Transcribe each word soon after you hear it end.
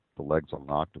the legs of an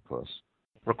octopus.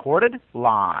 Recorded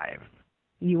live.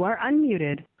 You are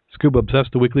unmuted. Scuba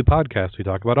Obsessed, a weekly podcast. We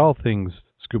talk about all things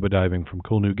scuba diving, from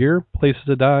cool new gear, places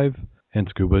to dive, and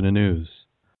scuba in the news.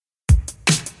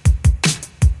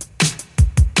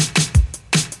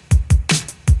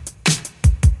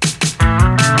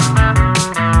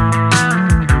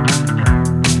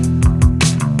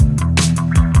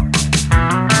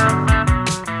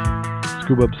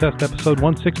 Scuba Obsessed episode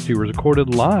 160 was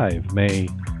recorded live May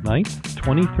 9th,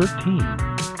 2013.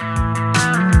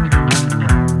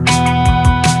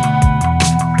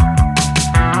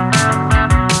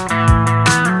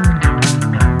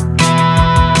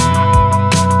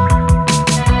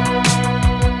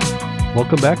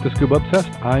 Welcome back to Scuba Obsessed.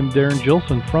 I'm Darren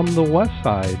Gilson from the west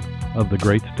side of the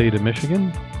great state of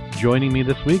Michigan. Joining me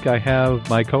this week, I have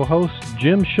my co-host,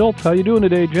 Jim Schultz. How you doing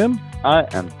today, Jim? I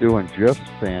am doing just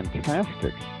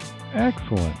fantastic.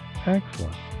 Excellent,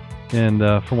 excellent. And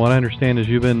from what I understand is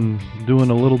you've been doing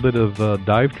a little bit of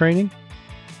dive training?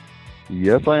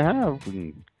 Yes, I have. We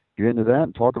can get into that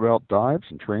and talk about dives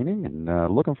and training,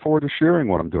 and looking forward to sharing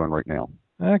what I'm doing right now.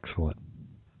 Excellent.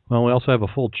 Well, we also have a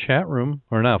full chat room,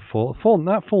 or not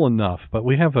not full enough, but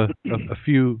we have a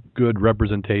few good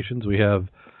representations. We have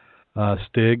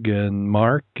Stig and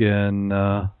Mark and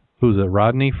who's it?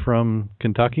 Rodney from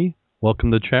Kentucky.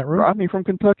 Welcome to the chat room. Rodney from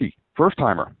Kentucky, first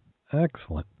timer.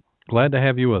 Excellent. Glad to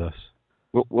have you with us.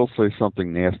 We'll say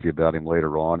something nasty about him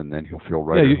later on, and then he'll feel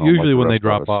right. Yeah, at home usually like when the they rest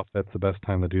drop of us. off, that's the best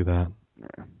time to do that.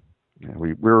 Yeah,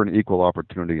 we're an equal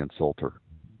opportunity insulter.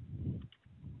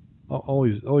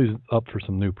 Always up for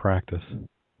some new practice.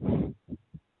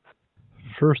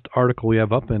 First article we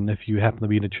have up, and if you happen to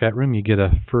be in the chat room, you get a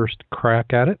first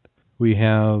crack at it. We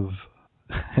have,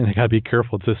 and I got to be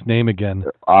careful, it's this name again.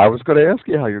 I was going to ask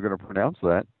you how you're going to pronounce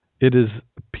that. It is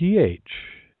PHUKET,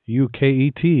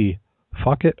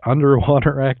 Fuck It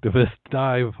Underwater Activist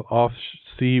Dive Off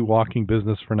Sea Walking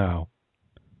Business for Now.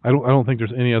 I don't think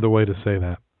there's any other way to say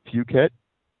that. Phuket?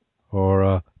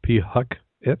 Or P-Huck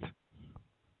It.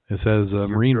 It says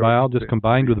marine biologists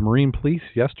combined with marine police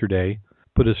yesterday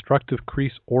put a destructive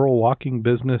crease oral walking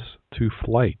business to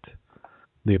flight.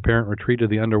 The apparent retreat of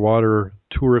the underwater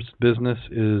tourist business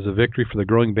is a victory for the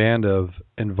growing band of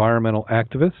environmental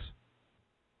activists.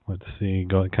 Let's see,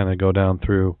 go down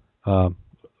through.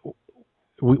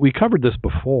 We covered this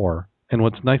before, and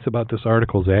what's nice about this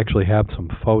article is they actually have some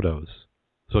photos,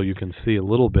 so you can see a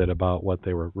little bit about what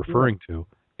they were referring to.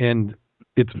 And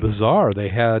it's bizarre. They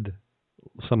had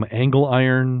some angle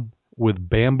iron with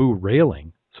bamboo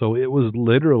railing, so it was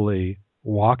literally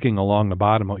walking along the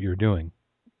bottom what you're doing.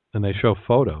 And they show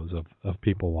photos of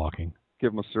people walking.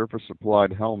 Give them a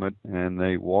surface-supplied helmet, and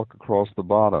they walk across the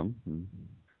bottom. The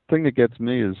thing that gets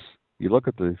me is you look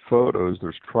at the photos,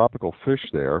 there's tropical fish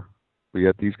there, but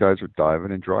yet these guys are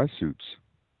diving in dry suits.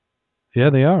 Yeah,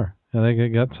 they are. And they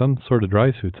got some sort of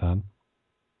dry suits on.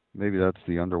 Maybe that's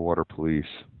the underwater police.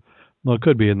 Well, it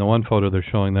could be. In the one photo, they're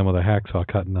showing them with a hacksaw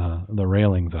cutting the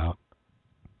railings out.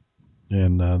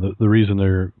 And the reason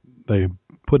they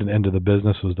put an end to the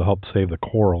business was to help save the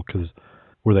coral, because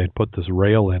where they had put this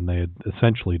rail in, they had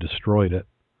essentially destroyed it.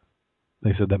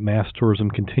 They said that mass tourism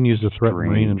continues to threaten the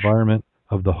marine environment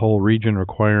of the whole region,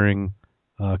 requiring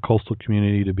coastal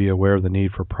community to be aware of the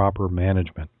need for proper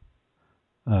management.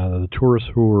 The tourists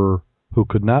who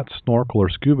could not snorkel or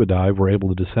scuba dive were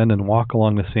able to descend and walk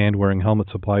along the sand wearing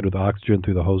helmets supplied with oxygen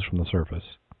through the hose from the surface.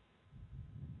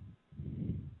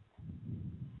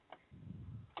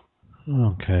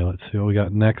 Okay, let's see what we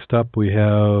got next up. We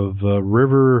have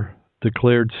river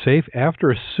declared safe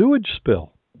after a sewage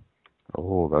spill.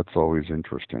 Oh, that's always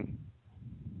interesting.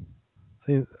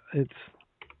 See,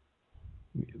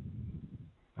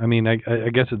 I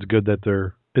guess it's good that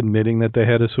they're admitting that they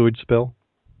had a sewage spill,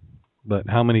 but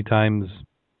how many times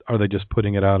are they just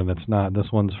putting it out and it's not?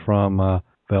 This one's from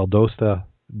Valdosta,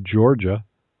 Georgia.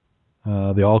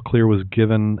 The all clear was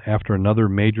given after another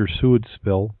major sewage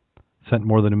spill sent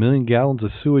more than 1 million gallons of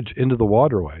sewage into the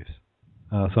waterways.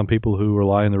 Some people who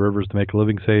rely on the rivers to make a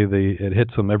living say it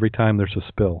hits them every time there's a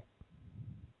spill.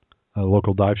 A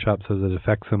local dive shop says it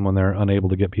affects them when they're unable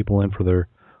to get people in for their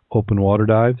open water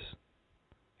dives.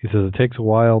 He says it takes a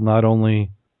while, not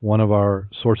only one of our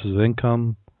sources of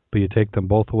income, but you take them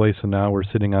both away, so now we're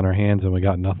sitting on our hands and we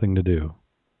got nothing to do.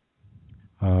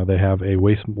 They have a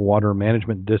wastewater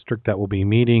management district that will be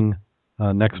meeting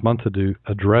next month to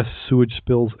address sewage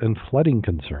spills and flooding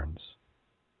concerns.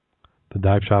 The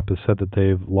dive shop has said that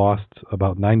they've lost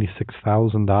about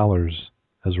 $96,000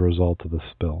 as a result of the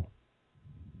spill.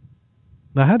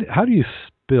 Now, how do you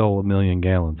spill 1 million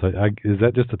gallons? Is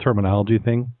that just a terminology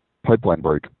thing? Pipeline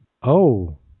break.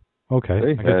 Oh, okay.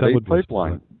 They I guess had that a would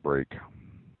pipeline break.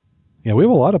 Yeah, we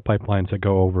have a lot of pipelines that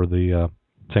go over the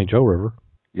St. Joe River.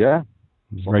 Yeah.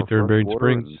 Some Right are there in Buried freshwater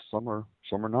Springs. and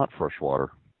some are not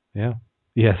freshwater. Yeah.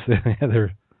 Yes, they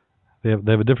have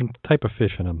a different type of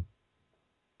fish in them.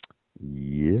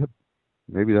 Yep.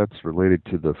 Maybe that's related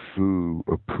to the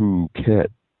Phuket.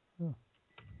 Yeah,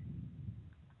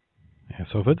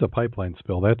 so if it's a pipeline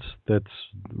spill, that's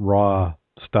raw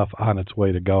stuff on its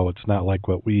way to go. It's not like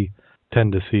what we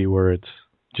tend to see where it's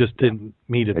just didn't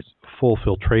meet its full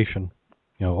filtration,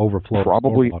 overflow.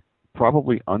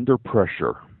 Probably under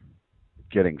pressure,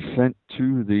 getting sent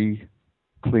to the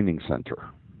cleaning center.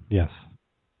 Yes.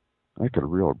 That could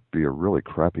be a really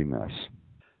crappy mess.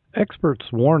 Experts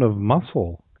warn of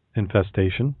mussel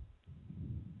infestation.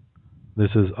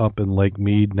 This is up in Lake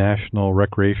Mead National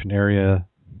Recreation Area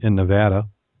in Nevada.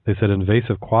 They said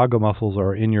invasive quagga mussels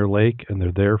are in your lake and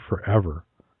they're there forever.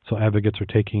 So advocates are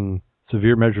taking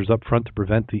severe measures up front to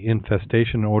prevent the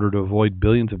infestation in order to avoid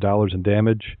billions of dollars in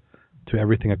damage to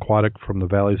everything aquatic from the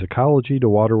valley's ecology to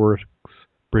waterworks,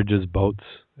 bridges, boats,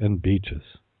 and beaches.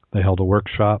 They held a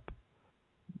workshop.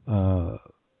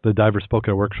 The divers spoke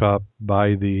at a workshop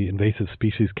by the Invasive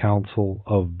Species Council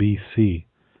of BC.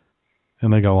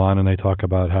 And they go on and they talk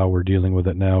about how we're dealing with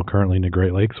it now currently in the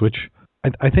Great Lakes, which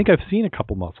I think I've seen a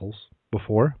couple mussels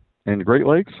before. In the Great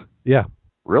Lakes? Yeah.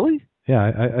 Really?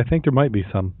 Yeah, I think there might be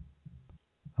some.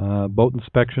 Boat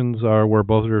inspections are where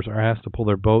boaters are asked to pull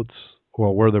their boats,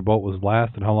 or where their boat was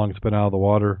last and how long it's been out of the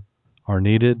water are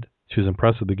needed. She was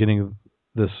impressed at the beginning of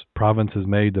this province has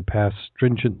made to pass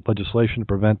stringent legislation to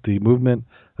prevent the movement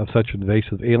of such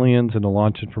invasive aliens and to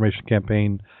launch information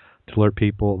campaign to alert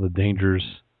people of the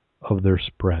dangers of their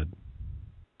spread.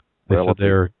 They said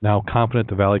they're now confident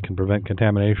the valley can prevent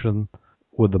contamination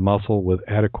with the mussel with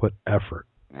adequate effort.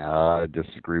 I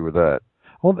disagree with that.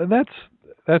 Well,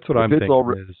 that's what I'm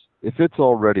thinking. If it's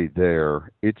already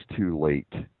there, it's too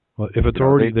late. Well, if it's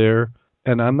already there,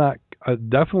 and I'm not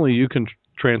definitely you can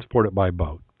transport it by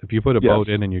boat. If you put a boat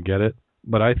in and you get it,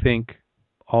 but I think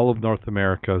all of North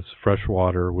America's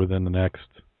freshwater within the next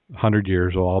 100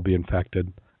 years will all be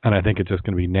infected, and I think it's just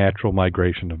going to be natural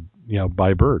migration of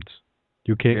by birds.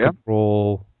 You can't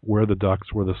control where the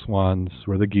ducks, where the swans,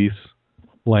 where the geese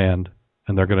land,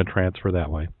 and they're going to transfer that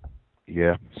way.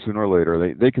 Yeah, sooner or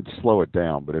later they could slow it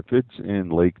down, but if it's in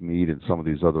Lake Mead and some of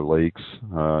these other lakes,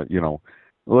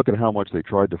 look at how much they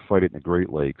tried to fight it in the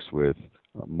Great Lakes with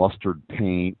mustard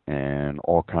paint and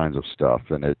all kinds of stuff,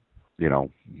 and it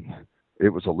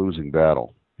was a losing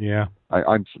battle. Yeah.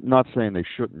 I'm not saying they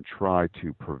shouldn't try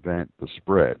to prevent the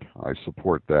spread. I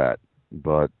support that.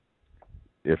 But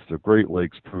if the Great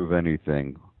Lakes prove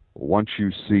anything, once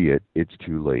you see it, it's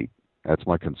too late. That's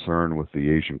my concern with the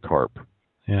Asian carp.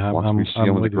 Yeah, once we see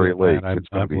them in the Great Lakes, it's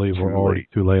going to be too late. I believe we're already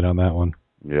too late on that one.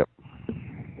 Yep.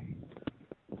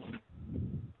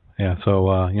 Yeah,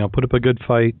 so, put up a good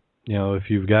fight. If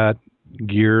you've got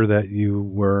gear that you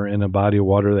were in a body of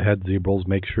water that had zebras,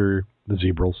 make sure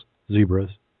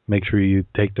you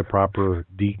take the proper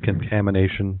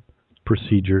decontamination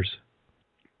procedures.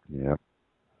 Yeah.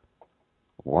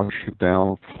 Wash it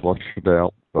down, flush it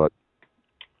out, but...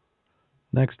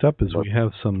 Next up is we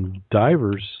have some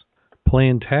divers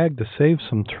playing tag to save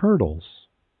some turtles.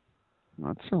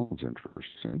 That sounds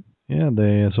interesting. Yeah,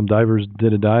 some divers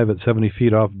did a dive at 70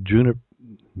 feet off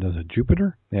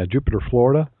Jupiter? Yeah, Jupiter,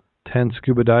 Florida. 10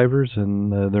 scuba divers,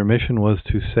 and their mission was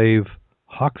to save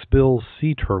hawksbill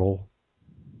sea turtle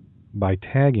by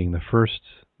tagging. The first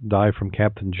dive from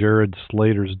Captain Jared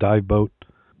Slater's dive boat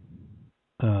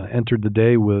entered the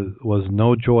day was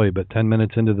no joy, but 10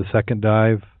 minutes into the second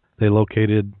dive, they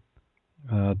located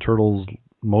turtles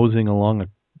moseying along a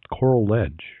coral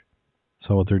ledge.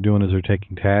 So what they're doing is they're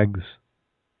taking tags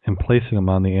and placing them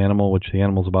on the animal, which the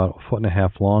animal's about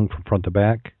 1.5 feet long from front to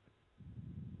back.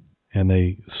 And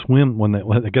they swim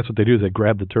I guess what they do is they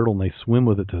grab the turtle and they swim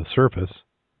with it to the surface.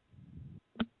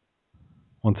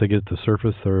 Once they get to the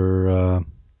surface,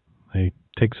 they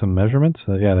take some measurements.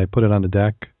 They put it on the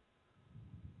deck.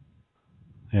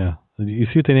 Yeah. You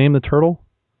see what they named the turtle?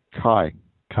 Kai.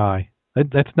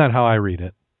 That's not how I read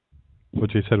it.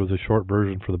 What they said was a short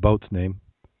version for the boat's name.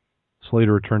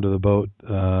 Slater returned to the boat,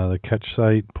 the catch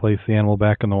site, placed the animal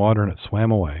back in the water, and it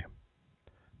swam away.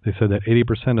 They said that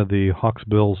 80% of the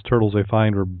hawksbill turtles they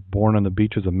find were born on the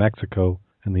beaches of Mexico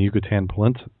and the Yucatan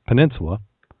Peninsula.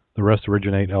 The rest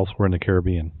originate elsewhere in the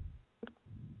Caribbean.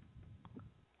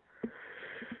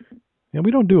 Yeah,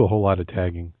 we don't do a whole lot of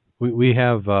tagging. We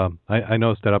have, I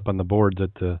noticed that up on the boards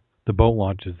at the boat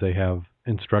launches, they have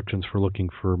instructions for looking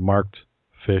for marked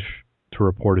fish to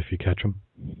report if you catch them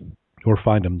or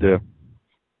find them. Yeah.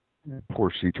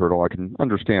 Poor sea turtle. I can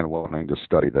understand wanting to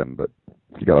study them, but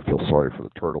You got to feel sorry for the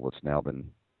turtle that's now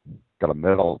got a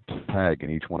metal tag in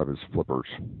each one of his flippers.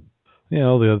 Yeah,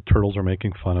 all the other turtles are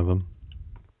making fun of him.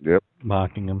 Yep.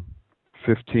 Mocking him.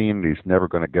 15, he's never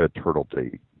going to get a turtle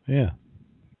date. Yeah.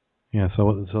 Yeah, so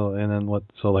and then what,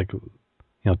 so like,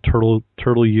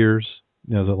 turtle years,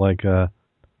 is it like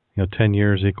 10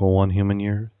 years equal 1 human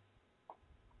year?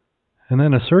 And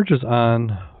then a search is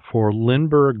on for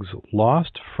Lindbergh's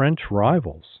lost French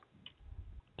rivals.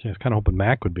 Gee, I was kind of hoping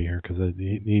Mac would be here because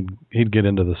he'd get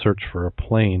into the search for a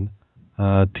plane.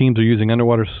 Teams are using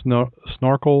underwater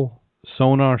snorkel,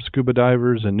 sonar, scuba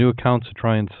divers, and new accounts to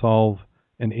try and solve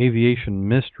an aviation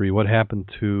mystery. What happened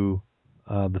to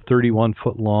the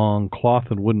 31-foot-long cloth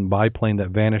and wooden biplane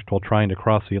that vanished while trying to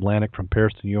cross the Atlantic from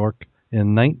Paris to New York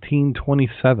in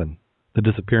 1927? The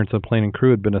disappearance of the plane and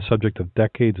crew had been a subject of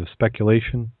decades of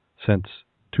speculation since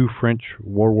 2 French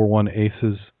World War I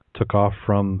aces took off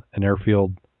from an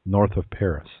airfield north of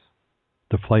Paris.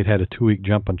 The flight had a 2-week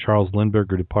jump on Charles Lindbergh,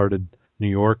 who departed New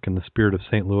York in the Spirit of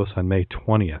St. Louis on May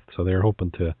 20th. So they were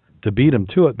hoping to beat him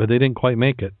to it, but they didn't quite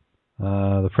make it.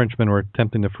 The Frenchmen were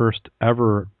attempting the first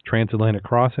ever transatlantic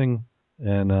crossing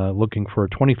and looking for a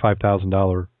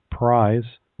 $25,000 prize.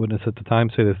 Witnesses at the time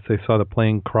say that they saw the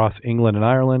plane cross England and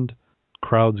Ireland.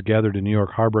 Crowds gathered in New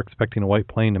York Harbor expecting a white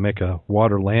plane to make a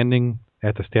water landing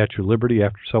at the Statue of Liberty.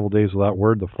 After several days without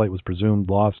word, the flight was presumed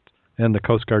lost, and the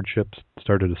Coast Guard ships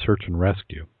started a search and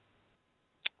rescue.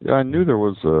 Yeah, I knew there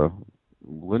was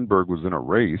Lindbergh was in a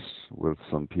race with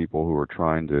some people who were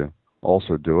trying to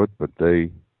also do it, but they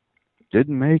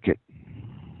didn't make it.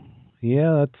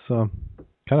 Yeah, that's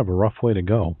kind of a rough way to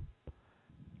go.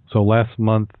 So last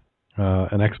month,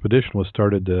 an expedition was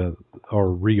started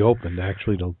or reopened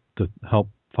actually to help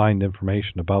find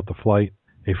information about the flight.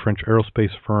 A French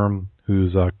aerospace firm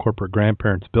whose corporate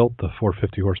grandparents built the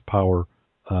 450 horsepower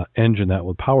engine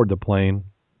that powered the plane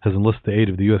has enlisted the aid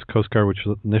of the U.S. Coast Guard, which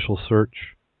initial search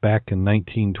back in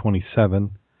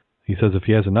 1927. He says if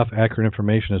he has enough accurate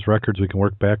information in his records, we can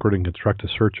work backward and construct a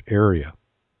search area.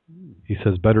 He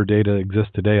says better data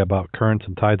exists today about currents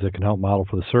and tides that can help model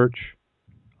for the search.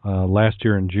 Last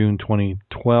year in June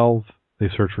 2012, they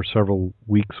searched for several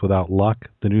weeks without luck.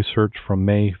 The new search from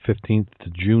May 15th to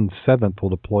June 7th will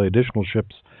deploy additional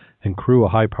ships and crew, a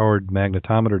high-powered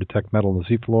magnetometer to detect metal on the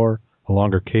seafloor, a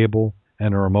longer cable,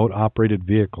 and a remote-operated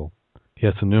vehicle. He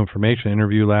has some new information. An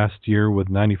interview last year with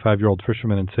 95-year-old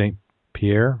fisherman in St.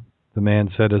 Pierre. The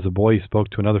man said as a boy he spoke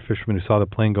to another fisherman who saw the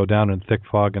plane go down in thick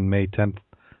fog on May 10th,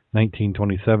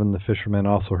 1927. The fisherman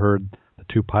also heard the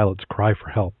 2 pilots cry for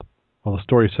help. While the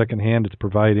story is secondhand, it's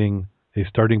providing a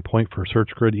starting point for a search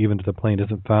grid even if the plane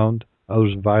isn't found.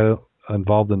 Others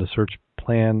involved in the search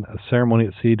plan a ceremony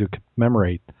at sea to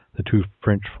commemorate the 2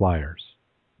 French flyers.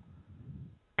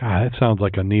 God, that sounds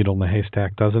like a needle in a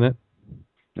haystack, doesn't it?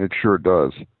 It sure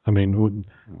does. I mean,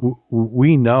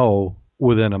 we know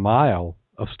within a mile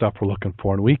of stuff we're looking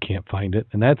for, and we can't find it,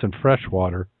 and that's in fresh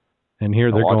water. And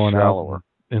here they're going shallower. Out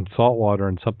in salt water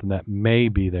and something that may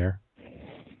be there.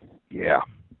 Yeah.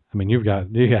 I mean, you got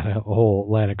a whole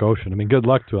Atlantic Ocean. I mean, good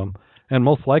luck to them. And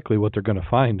most likely what they're going to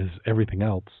find is everything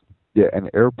else. Yeah, and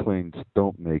airplanes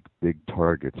don't make big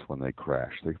targets when they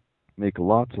crash. They make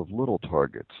lots of little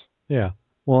targets. Yeah.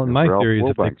 Well, my theory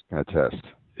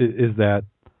is that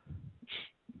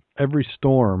every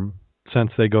storm,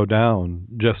 since they go down,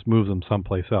 just moves them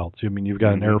someplace else. I mean, you've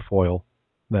got an airfoil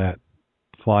that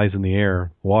flies in the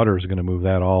air. Water is going to move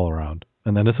that all around.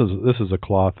 And then this is a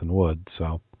cloth and wood,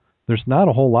 so there's not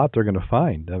a whole lot they're going to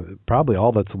find. Probably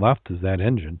all that's left is that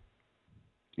engine.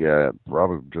 Yeah,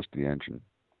 probably just the engine.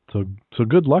 So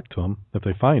good luck to them if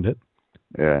they find it.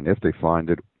 Yeah, and if they find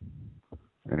it,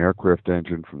 an aircraft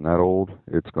engine from that old,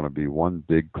 it's going to be one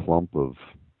big clump of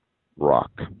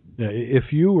rock. Yeah,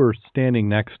 if you were standing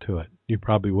next to it, you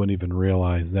probably wouldn't even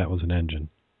realize that was an engine.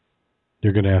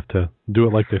 You're going to have to do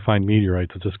it like they find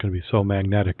meteorites. It's just going to be so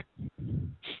magnetic.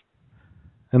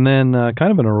 And then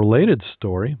kind of in a related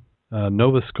story,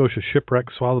 Nova Scotia shipwreck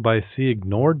swallowed by a sea,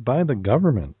 ignored by the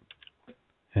government.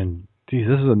 And, geez,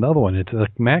 this is another one. It's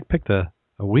like Mac picked a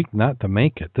week not to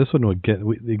make it. This one would get,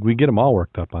 we get them all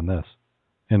worked up on this.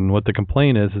 And what the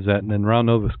complaint is that in around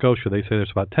Nova Scotia, they say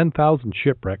there's about 10,000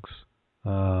 shipwrecks,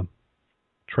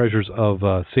 treasures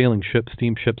of sailing ships,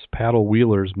 steamships, paddle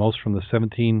wheelers, most from the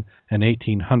 17 and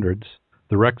 1800s.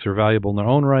 The wrecks are valuable in their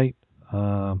own right,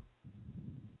 and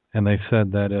they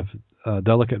said that if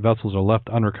delicate vessels are left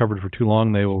unrecovered for too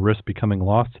long, they will risk becoming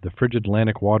lost to the frigid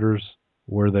Atlantic waters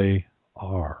where they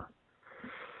are.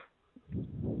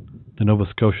 The Nova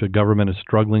Scotia government is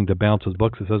struggling to balance its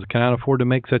books. It says it cannot afford to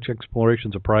make such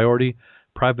explorations a priority.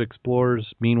 Private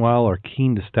explorers, meanwhile, are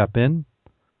keen to step in.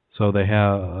 So they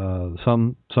have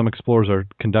some explorers are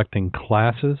conducting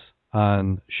classes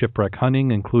on shipwreck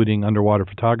hunting, including underwater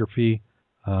photography,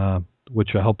 which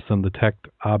helps them detect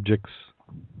objects,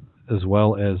 as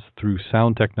well as through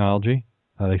sound technology.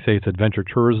 They say it's adventure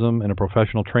tourism and a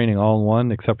professional training all in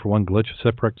one, except for one glitch.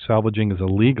 Shipwreck salvaging is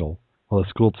illegal. While the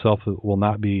school itself will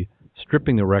not be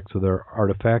stripping the wrecks of their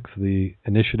artifacts, the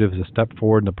initiative is a step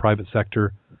forward in the private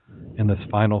sector in this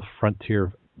final frontier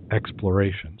of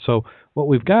exploration. So what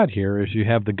we've got here is you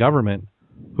have the government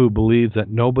who believes that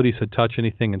nobody should touch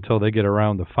anything until they get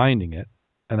around to finding it.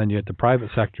 And then you have the private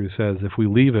sector who says if we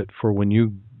leave it for when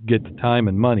you get the time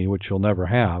and money, which you'll never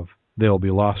have, they'll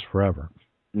be lost forever.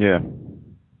 Yeah.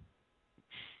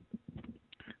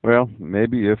 Well,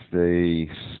 maybe if they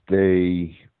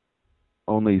stay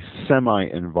only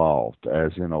semi-involved,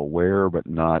 as in aware but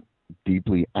not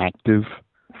deeply active,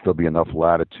 there'll be enough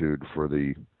latitude for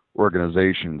the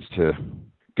organizations to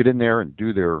get in there and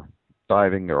do their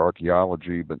diving, their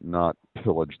archaeology, but not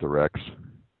pillage the wrecks.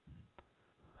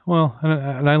 Well,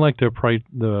 and I like the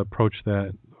approach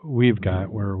that we've got,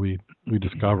 where we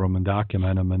discover them and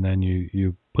document them, and then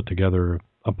you put together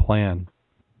a plan.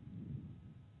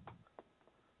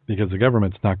 Because the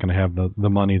government's not going to have the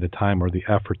money, the time, or the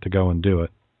effort to go and do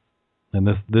it. And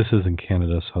this is in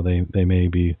Canada, so they may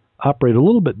operate a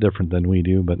little bit different than we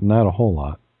do, but not a whole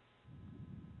lot.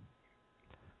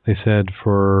 They said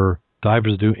for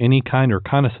divers to do any kind of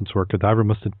reconnaissance work, a diver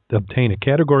must obtain a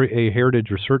Category A heritage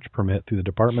research permit through the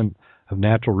Department of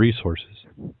Natural Resources.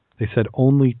 They said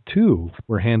only 2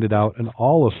 were handed out in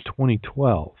all of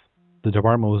 2012. The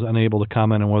department was unable to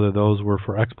comment on whether those were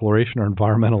for exploration or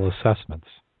environmental assessments.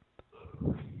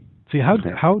 See, how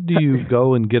do you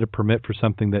go and get a permit for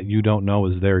something that you don't know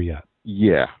is there yet?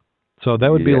 Yeah. So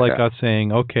that would be like us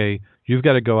saying, okay, you've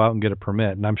got to go out and get a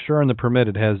permit. And I'm sure in the permit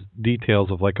it has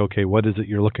details of like, okay, what is it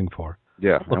you're looking for?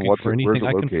 Yeah. Looking for anything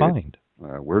I can find.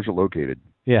 Where's it located?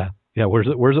 Yeah. Where's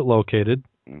it located?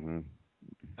 Mm-hmm.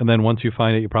 And then once you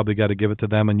find it, you probably got to give it to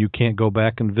them, and you can't go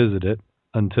back and visit it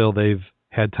until they've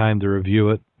had time to review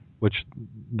it, which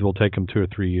will take them 2 or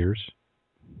 3 years.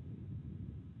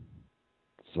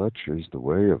 Such is the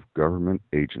way of government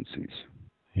agencies.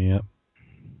 Yep.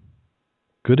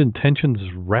 Good intentions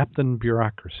wrapped in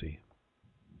bureaucracy.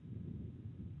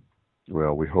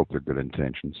 Well, we hope they're good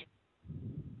intentions.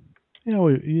 You know,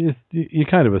 you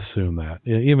kind of assume that,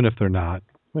 even if they're not.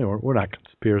 I mean, we're not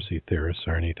conspiracy theorists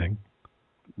or anything.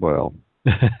 Well.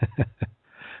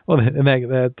 Well, and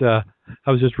that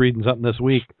I was just reading something this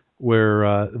week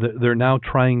where they're now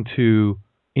trying to.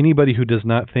 Anybody who does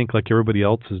not think like everybody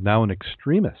else is now an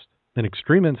extremist. An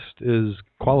extremist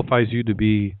qualifies you to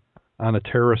be on a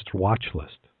terrorist watch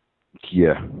list.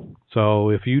 Yeah. So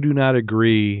if you do not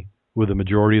agree with the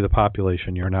majority of the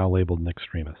population, you're now labeled an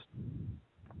extremist.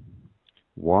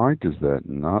 Why does that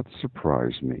not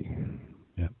surprise me?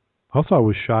 Yeah. Also, I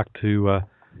was shocked to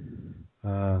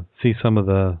see some of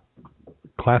the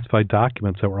classified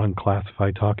documents that were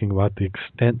unclassified talking about the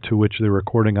extent to which they're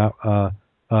recording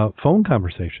phone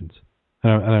conversations.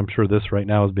 And I'm sure this right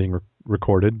now is being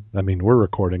recorded. I mean, we're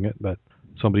recording it, but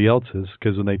somebody else is,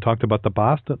 because when they talked about the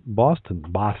Boston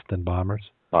bombers.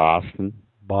 Boston.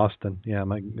 Yeah,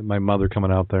 my mother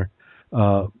coming out there.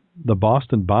 The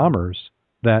Boston bombers,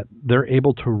 that they're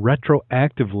able to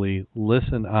retroactively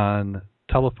listen on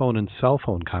telephone and cell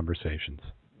phone conversations.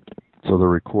 So they're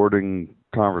recording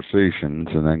conversations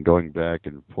and then going back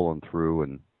and pulling through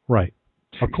and... Right.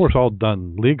 Of course, all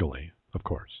done legally. Of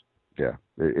course. Yeah,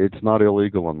 it's not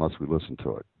illegal unless we listen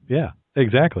to it. Yeah,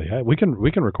 exactly. We can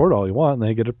record all you want, and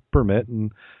they get a permit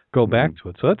and go back to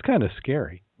it. So that's kind of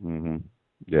scary. Mm-hmm.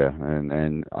 Yeah,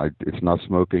 and it's not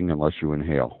smoking unless you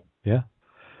inhale. Yeah,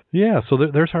 yeah. So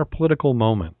there's our political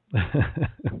moment.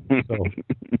 So.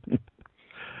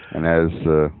 And as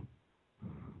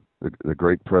the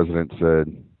great president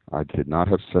said, I did not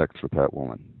have sex with that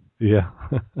woman. Yeah.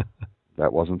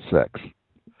 That wasn't sex.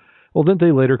 Well, didn't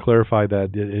they later clarify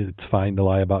that it's fine to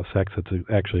lie about sex? It's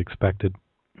actually expected.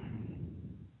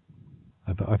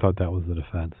 I thought that was the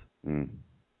defense. Mm.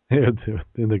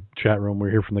 In the chat room,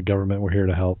 we're here from the government. We're here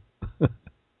to help.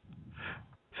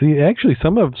 See, actually,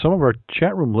 some of our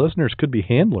chat room listeners could be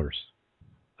handlers.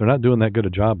 They're not doing that good a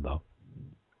job, though.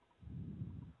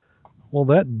 Well,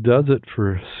 that does it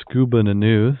for Scuba in the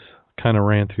News. Kind of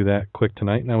ran through that quick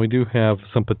tonight. Now, we do have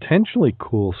some potentially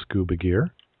cool scuba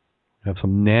gear. We have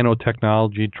some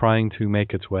nanotechnology trying to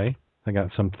make its way. I got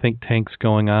some think tanks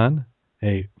going on.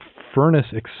 A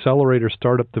furnace accelerator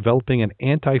startup developing an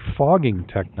anti-fogging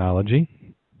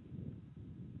technology.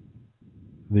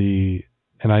 And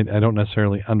I don't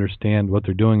necessarily understand what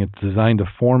they're doing. It's designed to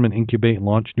form and incubate and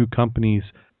launch new companies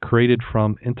created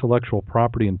from intellectual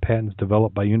property and patents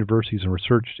developed by universities and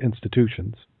research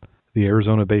institutions. The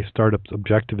Arizona-based startup's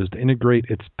objective is to integrate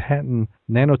its patent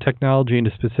nanotechnology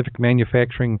into specific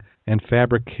manufacturing and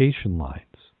fabrication lines.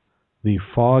 The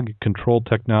fog-controlled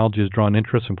technology has drawn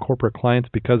interest from corporate clients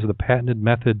because of the patented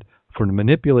method for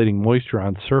manipulating moisture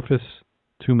on surface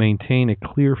to maintain a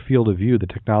clear field of view. The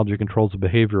technology controls the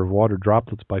behavior of water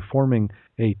droplets by forming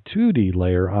a 2D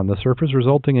layer on the surface,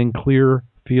 resulting in clear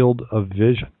field of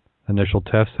vision. Initial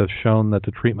tests have shown that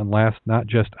the treatment lasts not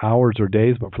just hours or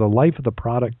days, but for the life of the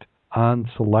product on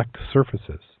select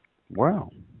surfaces. Wow.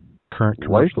 Current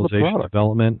commercialization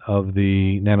development of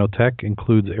the nanotech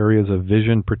includes areas of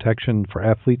vision protection for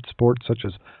athlete sports such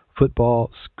as football,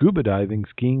 scuba diving,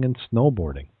 skiing, and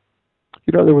snowboarding.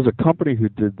 You know, there was a company who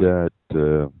did that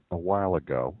a while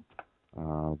ago.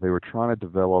 They were trying to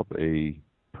develop a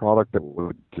product that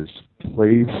would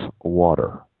displace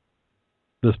water.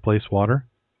 Displace water?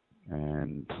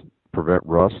 And prevent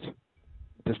rust.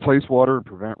 Displace water and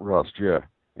prevent rust, yeah.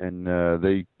 And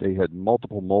they had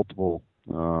multiple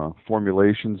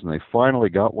formulations, and they finally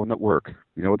got one that worked.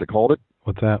 You know what they called it?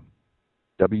 What's that?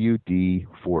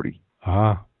 WD-40.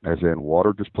 Ah. As in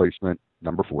water displacement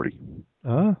number 40.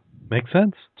 Makes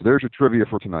sense. So there's your trivia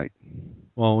for tonight.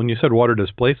 Well, when you said water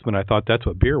displacement, I thought that's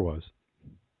what beer was.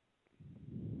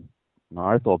 No,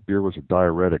 I thought beer was a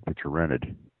diuretic that you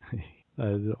rented.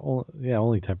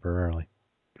 Only temporarily.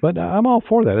 But I'm all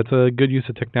for that. It's a good use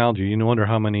of technology. You wonder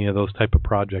how many of those type of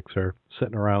projects are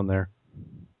sitting around there.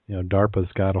 You know,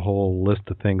 DARPA's got a whole list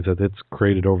of things that it's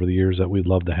created over the years that we'd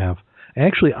love to have.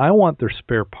 Actually, I want their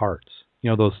spare parts.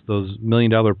 You know, those $1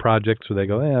 million projects where they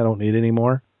go, I don't need any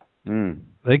more.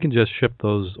 They can just ship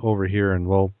those over here, and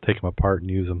we'll take them apart and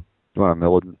use them. You want a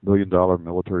 $1 million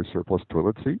military surplus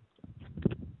toilet seat?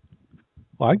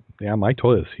 Well, my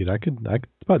toilet seat, I could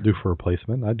about do for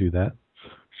replacement. I'd do that.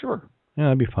 Sure. Yeah,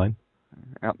 that'd be fine.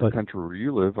 Out in the country where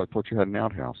you live, I thought you had an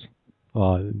outhouse.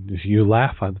 You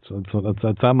laugh.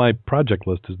 That's on my project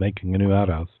list, is making a new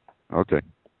outhouse. Okay.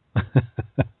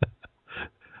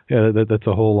 Yeah, that's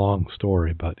a whole long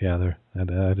story, but yeah,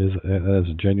 that is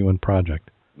a genuine project.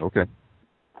 Okay.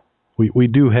 We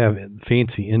do have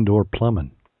fancy indoor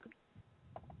plumbing.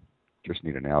 Just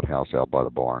need an outhouse out by the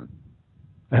barn.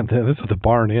 And that's what the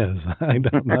barn is. I'm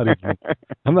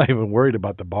not even worried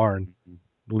about the barn.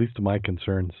 The least of my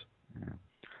concerns. Yeah.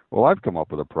 Well, I've come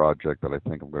up with a project that I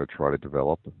think I'm going to try to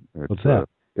develop. What's that?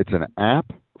 It's an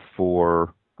app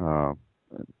for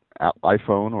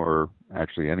iPhone, or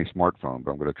actually any smartphone,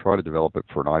 but I'm going to try to develop it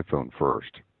for an iPhone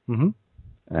first.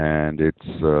 Mm-hmm. And it's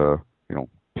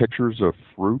pictures of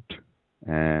fruit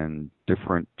and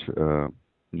different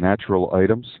natural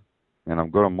items, and I'm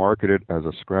going to market it as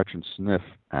a scratch and sniff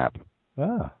app.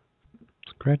 Ah,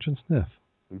 scratch and sniff.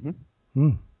 Mm-hmm.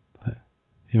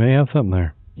 You may have something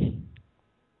there.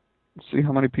 See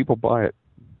how many people buy it.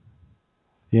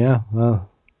 Yeah,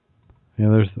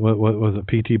 there's what was it?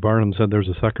 P.T. Barnum said there's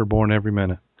a sucker born every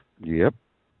minute. Yep.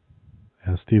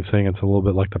 And Steve's saying it's a little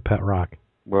bit like the pet rock.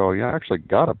 Well, yeah, I actually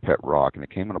got a pet rock, and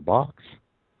it came in a box.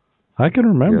 I can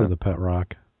remember the pet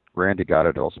rock. Randy got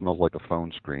it. It all smells like a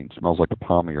phone screen. It smells like the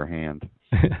palm of your hand.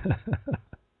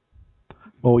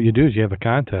 Well, what you do is you have a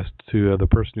contest to the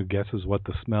person who guesses what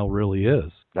the smell really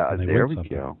is. There we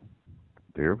go.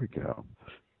 There we go.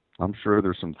 I'm sure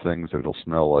there's some things that it'll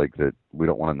smell like that we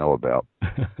don't want to know about.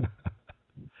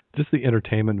 Just the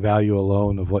entertainment value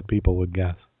alone of what people would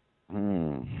guess.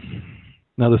 Now,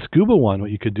 the scuba one,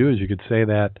 what you could do is you could say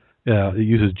that it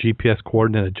uses GPS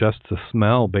coordinate, adjusts the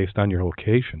smell based on your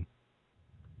location.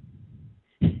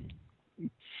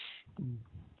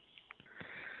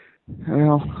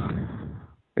 Well,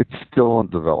 it's still in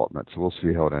development, so we'll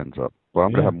see how it ends up. But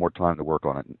I'm going to have more time to work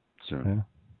on it soon. Yeah.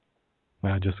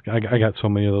 I got so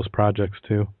many of those projects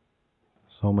too.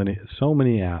 So many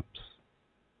apps.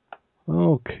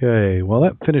 Okay, well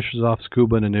that finishes off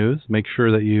Scuba in the News. Make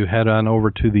sure that you head on over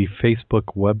to the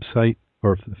Facebook website,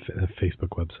 or Facebook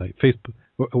website. Facebook.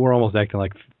 We're almost acting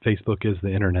like Facebook is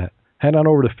the internet. Head on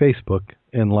over to Facebook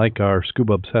and like our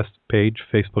Scuba Obsessed page,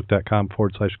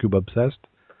 facebook.com/Scuba Obsessed.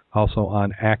 Also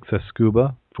on Access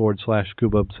Scuba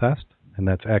 /Scuba Obsessed, and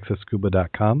that's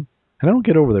accessscuba.com. And I don't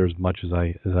get over there as much as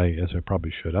I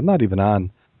probably should. I'm not even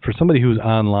on, for somebody who's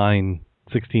online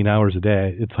 16 hours a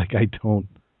day, it's like I don't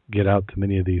get out to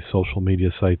many of these social media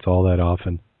sites all that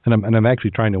often. And I'm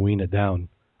actually trying to wean it down.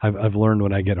 I've learned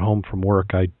when I get home from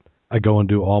work, I go and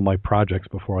do all my projects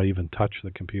before I even touch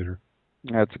the computer.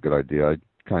 That's a good idea. I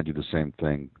kind of do the same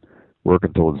thing. Work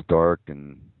until it's dark,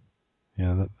 and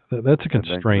yeah, that's a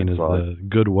constraint, is the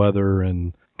good weather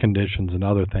and conditions and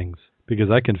other things. because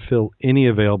I can fill any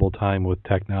available time with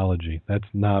technology. That's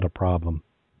not a problem.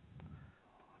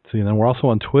 See, and then we're also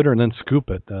on Twitter and then Scoop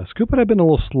It. Scoop It, I've been a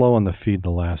little slow on the feed the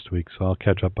last week, so I'll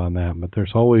catch up on that. But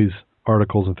there's always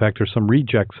articles. In fact, there's some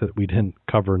rejects that we didn't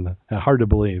cover. Hard to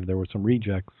believe. There were some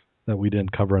rejects that we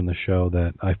didn't cover in the show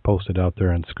that I've posted out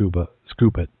there on Scoop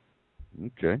It.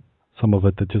 Okay. Some of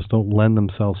it that just don't lend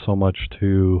themselves so much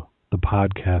to the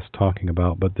podcast talking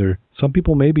about, but some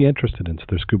people may be interested in, so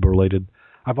they're scuba related.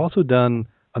 I've also done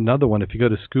another one. If you go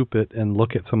to Scoop It and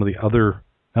look at some of the other,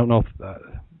 I don't know if,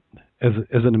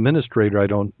 as an administrator, I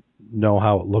don't know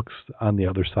how it looks on the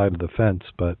other side of the fence,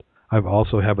 but I've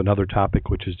also have another topic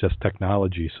which is just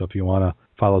technology. So if you want to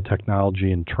follow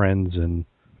technology and trends and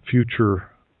future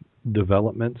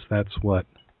developments, that's what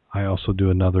I also do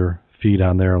another feed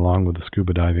on there along with the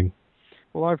scuba diving.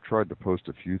 Well, I've tried to post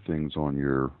a few things on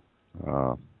your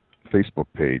Facebook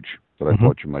page that I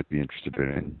thought you might be interested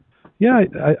in. Yeah,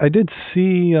 I did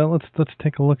see. Let's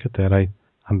take a look at that.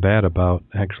 I'm bad about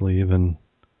actually even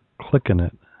clicking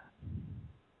it.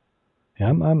 Yeah,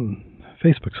 I'm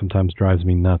Facebook sometimes drives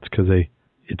me nuts because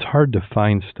it's hard to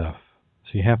find stuff,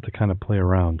 so you have to kind of play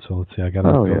around. So let's see. I got.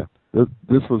 Oh yeah,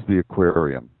 this was the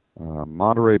aquarium.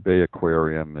 Monterey Bay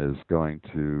Aquarium is going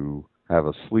to have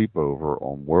a sleepover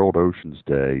on World Oceans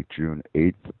Day, June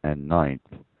 8th and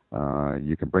 9th.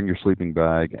 You can bring your sleeping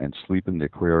bag and sleep in the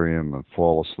aquarium and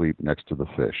fall asleep next to the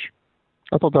fish.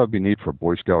 I thought that would be neat for a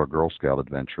Boy Scout or Girl Scout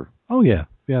adventure. Oh yeah.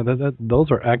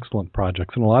 Those are excellent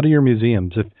projects, and a lot of your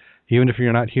museums, even if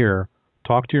you're not here,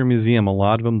 talk to your museum. A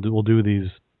lot of them will do these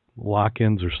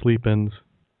lock-ins or sleep-ins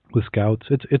with scouts.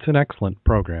 It's an excellent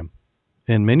program,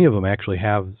 and many of them actually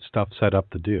have stuff set up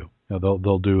to do.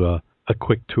 They'll do a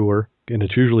quick tour, and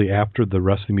it's usually after the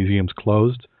rest of the museum's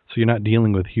closed, so you're not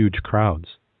dealing with huge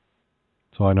crowds.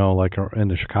 So I know, like in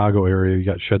the Chicago area, you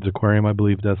got Sheds Aquarium, I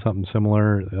believe, does something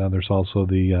similar. There's also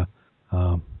the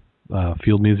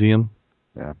Field Museum.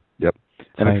 Yeah. Yep.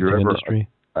 And if you're ever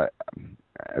a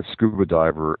scuba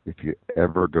diver, if you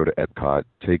ever go to Epcot,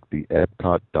 take the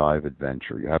Epcot Dive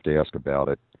Adventure. You have to ask about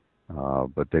it,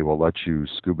 but they will let you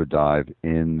scuba dive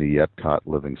in the Epcot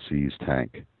Living Seas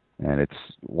tank. And it's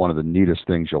one of the neatest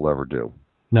things you'll ever do.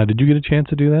 Now, did you get a chance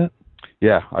to do that?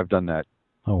 Yeah, I've done that.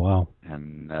 Oh, wow.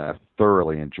 And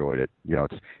thoroughly enjoyed it.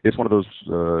 It's one of those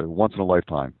once in a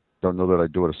lifetime. Don't know that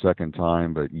I'd do it a second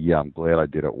time, but yeah, I'm glad I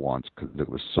did it once because it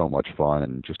was so much fun.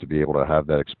 And just to be able to have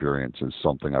that experience is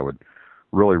something I would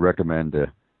really recommend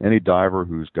to any diver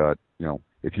who's got,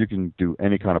 if you can do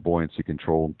any kind of buoyancy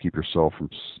control and keep yourself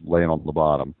from laying on the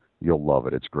bottom, you'll love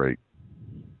it. It's great.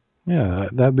 Yeah,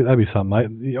 that'd be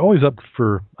something. You're always up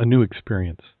for a new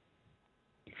experience.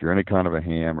 If you're any kind of a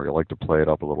ham or you like to play it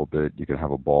up a little bit, you can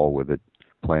have a ball with it,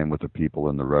 playing with the people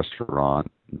in the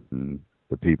restaurant and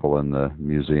the people in the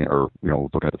museum, or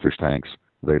looking at the fish tanks.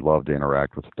 They love to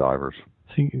interact with the divers.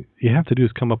 See, you have to do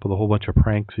is come up with a whole bunch of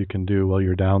pranks you can do while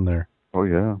you're down there. Oh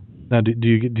yeah. Now, do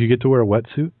you get to wear a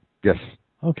wetsuit? Yes.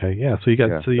 Okay, yeah. So you got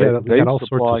all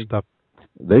sorts of stuff.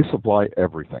 They supply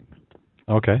everything.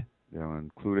 Okay.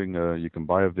 Including you can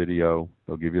buy a video.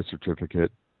 They'll give you a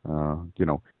certificate.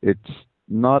 It's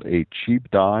not a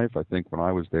cheap dive. I think when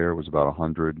I was there, it was about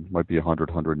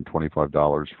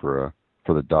 $125 for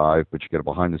the dive, but you get a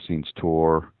behind-the-scenes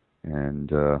tour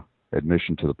and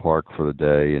admission to the park for the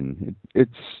day, and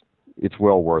it's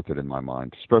well worth it in my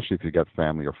mind, especially if you got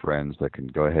family or friends that can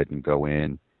go ahead and go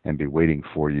in and be waiting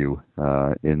for you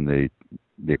in the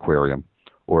aquarium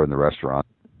or in the restaurant.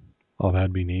 Oh,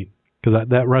 that'd be neat. Because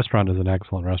that restaurant is an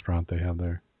excellent restaurant they have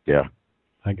there. Yeah.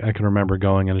 I can remember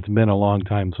going, and it's been a long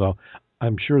time, so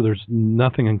I'm sure there's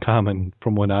nothing in common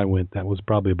from when I went. That was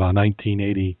probably about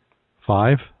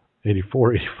 1985,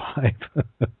 84, 85.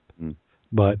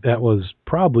 But that was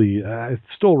probably, it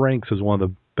still ranks as one of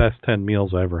the best 10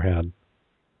 meals I ever had.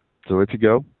 So if you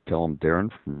go, tell them Darren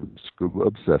from Scuba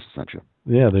Obsessed sent you.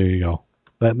 Yeah, there you go.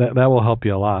 That will help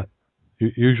you a lot.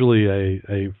 Usually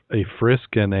a frisk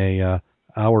and a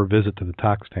hour visit to the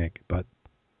tox tank, but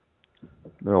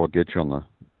that'll get you on the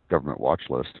government watch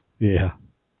list. Yeah.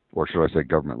 Or should I say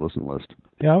government listen list?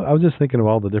 Yeah, I was just thinking of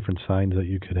all the different signs that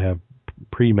you could have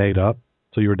pre-made up.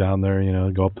 So you were down there,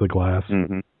 go up to the glass,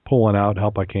 pull one out,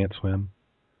 help I can't swim.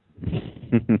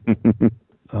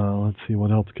 Let's see,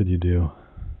 what else could you do?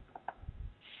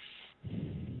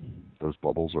 Those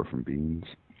bubbles are from beans.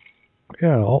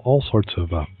 Yeah, all sorts of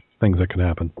things that could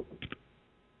happen.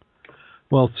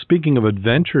 Well, speaking of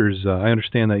adventures, I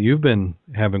understand that you've been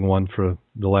having one for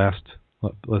the last,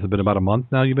 it's been about a month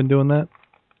now you've been doing that?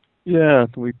 Yeah,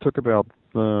 we took about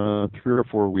 3 or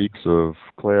 4 weeks of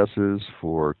classes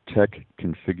for tech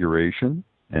configuration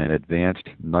and advanced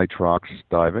nitrox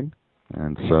diving.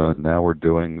 And so now we're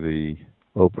doing the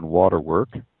open water work,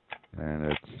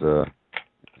 and it's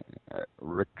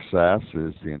Rick Sass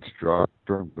is the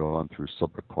instructor. I'm going through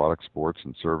Subaquatic Sports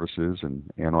and Services in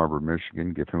Ann Arbor,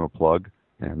 Michigan. Give him a plug.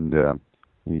 And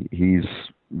he's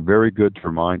very good to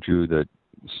remind you that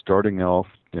starting off,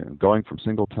 going from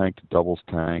single tank to doubles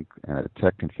tank and a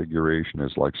tech configuration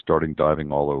is like starting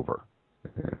diving all over.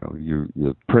 Your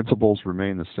principles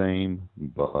remain the same,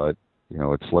 but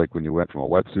it's like when you went from a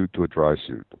wetsuit to a dry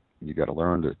suit. You got to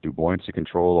learn to do buoyancy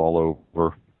control all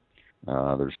over.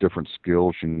 There's different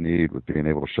skills you need with being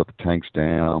able to shut the tanks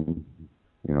down,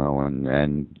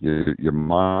 and your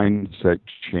mindset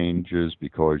changes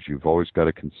because you've always got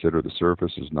to consider the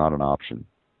surface is not an option.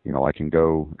 I can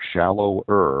go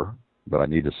shallower, but I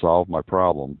need to solve my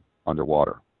problem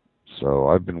underwater. So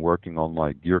I've been working on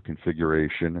my gear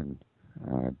configuration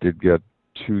and did get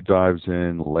 2 dives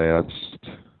in last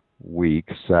week,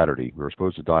 Saturday. We were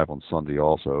supposed to dive on Sunday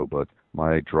also, but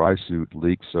my dry suit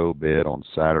leaked so bad on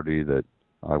Saturday that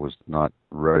I was not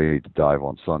ready to dive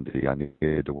on Sunday. I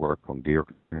needed to work on gear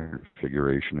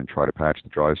configuration and try to patch the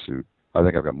dry suit. I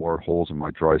think I've got more holes in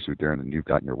my dry suit there than you've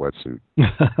got in your wetsuit.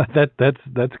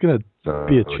 That's going to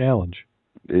be a challenge.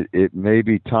 It may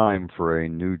be time for a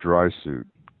new dry suit.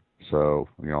 So,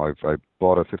 I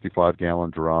bought a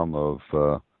 55-gallon drum of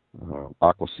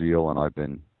Aquaseal, and I've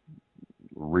been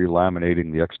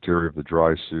relaminating the exterior of the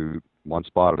dry suit one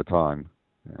spot at a time.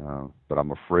 But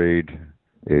I'm afraid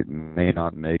it may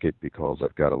not make it because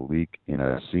I've got a leak in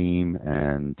a seam,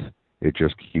 and it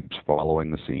just keeps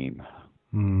following the seam.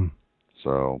 Mm.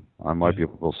 So I might be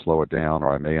able to slow it down,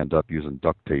 or I may end up using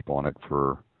duct tape on it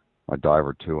for a dive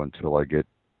or two until I get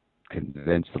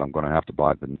convinced that I'm going to have to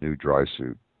buy the new dry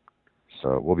suit.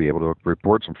 So we'll be able to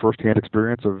report some first-hand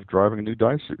experience of driving a new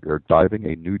dry suit, or diving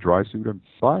a new dry suit and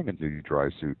buying a new dry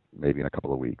suit maybe in a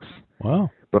couple of weeks. Wow.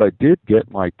 But I did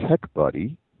get my tech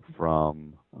buddy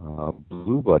from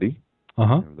Blue Buddy.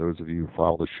 Uh-huh. Those of you who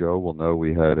follow the show will know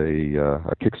we had a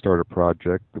Kickstarter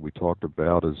project that we talked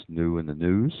about as new in the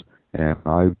news, and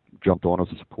I jumped on as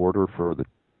a supporter for the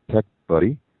Tech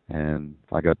Buddy, and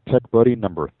I got Tech Buddy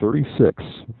number 36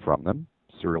 from them,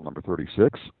 serial number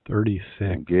 36. 36.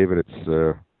 And gave it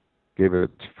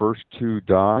its first 2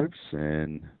 dives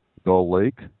in Gull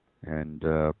Lake, and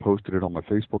posted it on my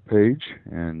Facebook page,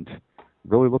 and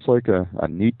really looks like a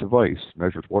neat device.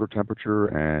 Measures water temperature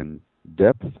and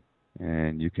depth,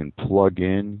 and you can plug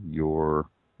in your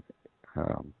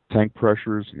tank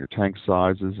pressures and your tank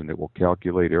sizes, and it will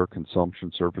calculate air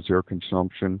consumption, surface air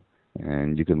consumption,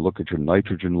 and you can look at your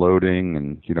nitrogen loading,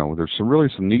 and there's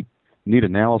some neat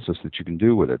analysis that you can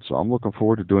do with it. So I'm looking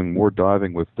forward to doing more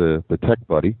diving with the Tech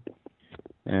Buddy,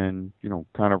 and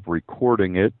kind of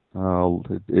recording it.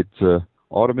 It's a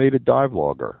automated dive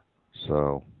logger,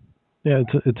 so yeah,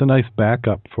 it's a nice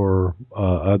backup for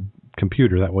a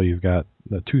computer. That way you've got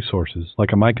the 2 sources.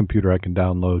 Like on my computer, I can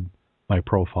download my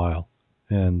profile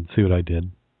and see what I did.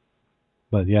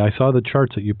 But yeah, I saw the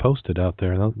charts that you posted out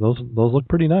there. Those look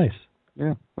pretty nice.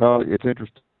 Yeah, well, it's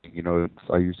interesting.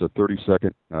 I used a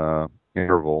 30-second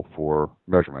interval for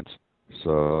measurements.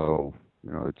 So,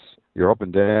 you're up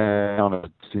and down.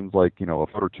 It seems like, a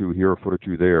foot or 2 here, a foot or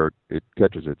 2 there. It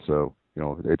catches it. So,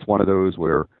 it's one of those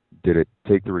where did it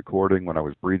take the recording when I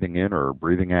was breathing in or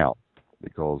breathing out?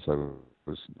 Because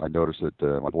I noticed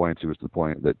that my buoyancy was to the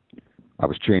point that I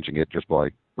was changing it just by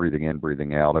breathing in,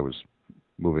 breathing out. I was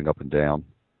moving up and down.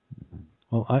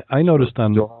 Well, I noticed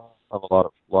on. Still have a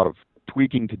lot of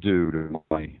tweaking to do to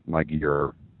my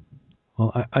gear.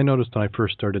 Well, I noticed when I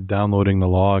first started downloading the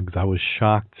logs, I was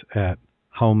shocked at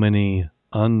how many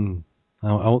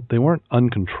they weren't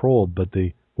uncontrolled, but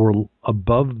they were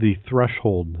above the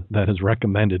threshold that is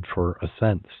recommended for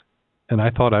ascents. And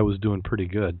I thought I was doing pretty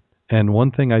good. And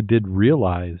one thing I did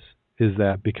realize is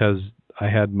that because I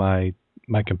had my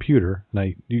computer, and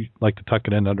I like to tuck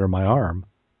it in under my arm,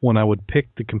 when I would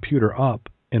pick the computer up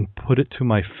and put it to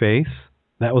my face,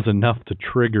 that was enough to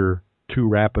trigger too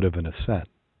rapid of an ascent.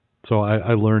 So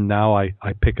I learned now I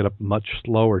pick it up much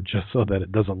slower just so that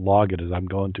it doesn't log it as I'm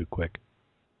going too quick.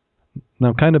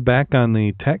 Now, kind of back on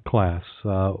the tech class,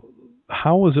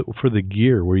 how was it for the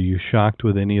gear? Were you shocked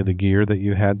with any of the gear that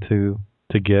you had to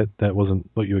get that wasn't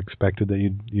what you expected that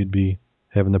you'd be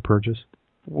having to purchase?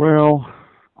 Well,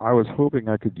 I was hoping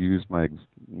I could use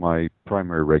my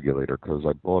primary regulator because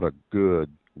I bought a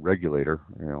good regulator,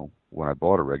 when I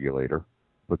bought a regulator.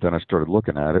 But then I started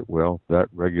looking at it. Well, that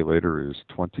regulator is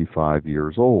 25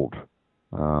 years old.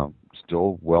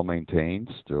 Still well maintained,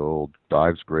 still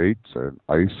dives great. It's an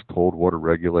ice cold water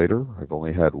regulator. I've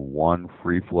only had 1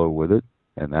 free flow with it,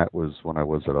 and that was when I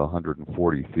was at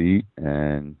 140 feet.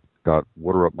 And got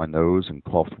water up my nose and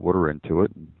coughed water into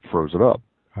it and froze it up.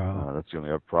 Wow. That's the only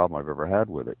other problem I've ever had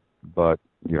with it. But,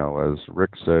 as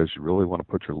Rick says, you really want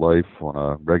to put your life on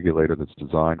a regulator that's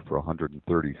designed for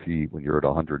 130 feet when you're at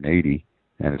 180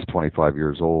 and it's 25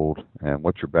 years old. And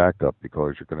what's your backup?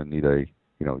 Because you're going to need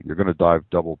you're going to dive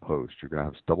double post. You're going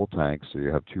to have double tanks, so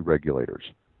you have two regulators.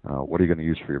 What are you going to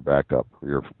use for your backup?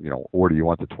 Or do you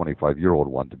want the 25-year-old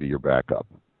one to be your backup?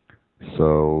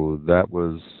 So that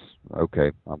was,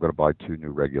 okay, I'm going to buy two new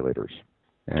regulators.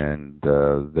 And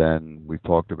then we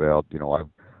talked about,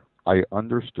 I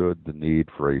understood the need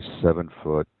for a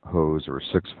 7-foot hose or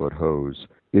a 6-foot hose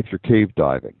if you're cave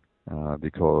diving,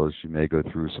 because you may go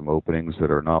through some openings that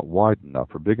are not wide enough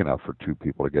or big enough for two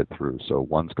people to get through. So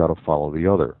one's got to follow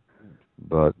the other.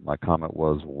 But my comment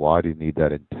was, why do you need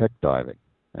that in tech diving?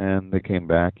 And they came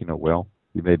back, well,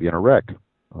 you may be in a wreck,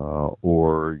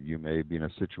 or you may be in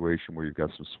a situation where you've got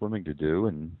some swimming to do,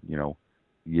 and,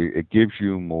 it gives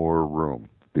you more room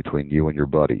between you and your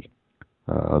buddy.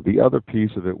 The other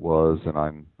piece of it was, and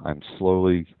I'm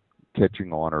slowly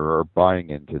catching on or buying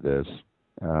into this,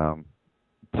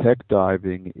 tech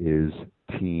diving is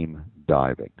team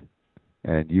diving.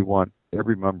 And you want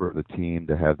every member of the team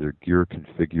to have their gear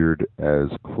configured as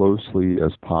closely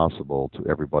as possible to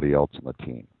everybody else on the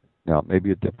team. Now, it may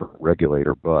be a different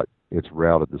regulator, but it's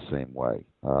routed the same way.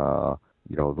 The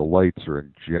lights are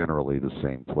in generally the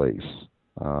same place.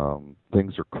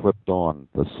 Things are clipped on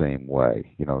the same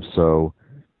way. So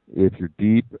if you're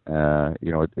deep,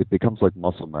 it becomes like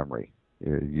muscle memory.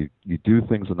 You do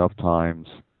things enough times,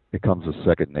 it becomes a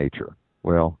second nature.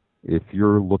 Well, if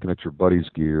you're looking at your buddy's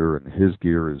gear and his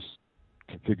gear is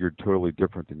configured totally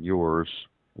different than yours,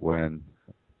 when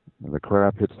the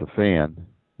crap hits the fan,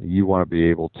 you want to be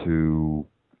able to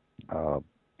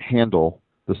handle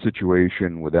the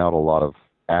situation without a lot of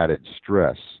added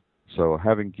stress. So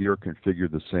having gear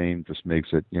configured the same just makes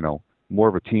it, more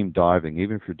of a team diving.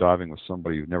 Even if you're diving with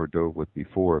somebody you've never dove with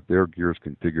before, if their gear is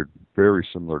configured very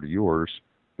similar to yours,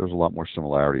 there's a lot more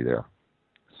similarity there.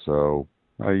 So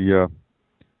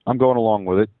I'm going along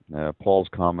with it. Paul's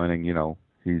commenting,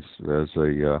 he's as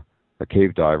a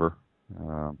cave diver.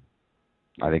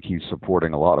 I think he's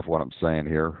supporting a lot of what I'm saying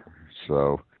here.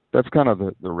 So that's kind of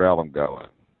the route I'm going.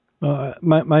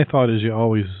 My thought is you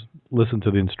always listen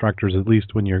to the instructors, at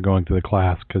least when you're going to the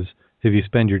class, because if you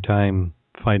spend your time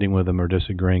fighting with them or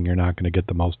disagreeing, you're not going to get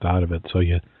the most out of it. So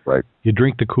you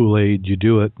drink the Kool-Aid, you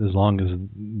do it as long as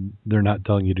they're not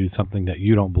telling you to do something that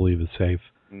you don't believe is safe.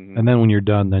 Mm-hmm. And then when you're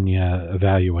done, then you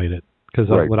evaluate it. Because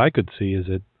what I could see is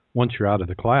that once you're out of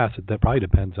the class, that probably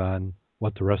depends on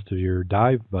what the rest of your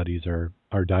dive buddies are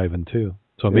diving too.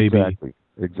 So maybe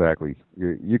Exactly.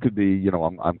 You could be,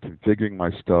 I'm configuring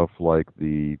my stuff like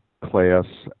the class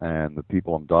and the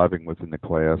people I'm diving with in the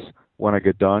class. When I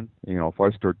get done, if I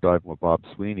start diving with Bob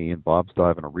Sweeney and Bob's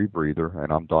diving a rebreather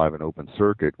and I'm diving open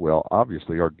circuit, well,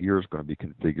 obviously our gear is going to be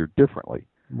configured differently.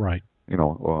 Right.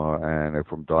 And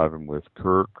if I'm diving with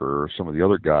Kirk or some of the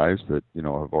other guys that,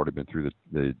 have already been through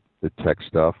the tech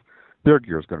stuff, their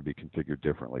gear is going to be configured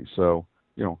differently. So,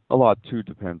 a lot too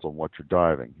depends on what you're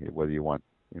diving, whether you want,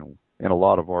 in a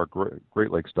lot of our Great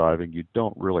Lakes diving, you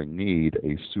don't really need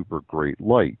a super great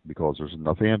light because there's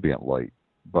enough ambient light.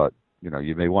 But,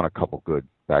 you may want a couple good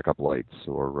backup lights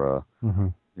or,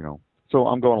 so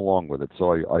I'm going along with it.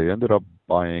 So I ended up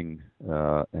buying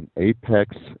an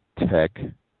Apex Tech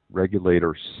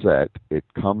regulator set. It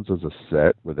comes as a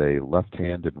set with a left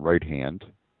hand and right hand.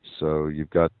 So you've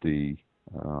got the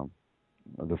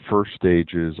first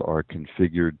stages are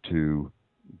configured to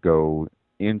go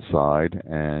inside,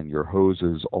 and your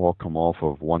hoses all come off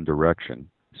of one direction.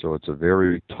 So it's a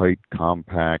very tight,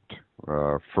 compact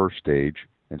first stage.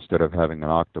 Instead of having an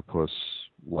octopus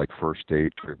like first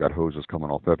stage, where you've got hoses coming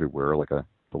off everywhere, like the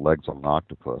legs on an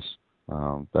octopus.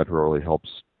 That really helps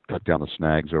cut down the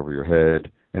snags over your head.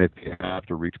 And if you have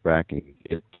to reach back and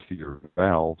get to your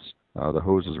valves, the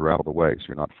hoses are out of the way, so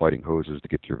you're not fighting hoses to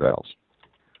get to your valves.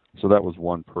 So that was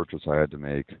one purchase I had to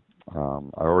make. I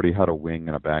already had a wing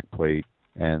and a back plate,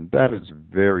 and that is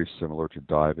very similar to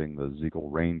diving the Ziegel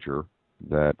Ranger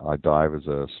that I dive as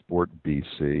a Sport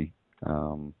BC.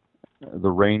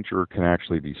 The Ranger can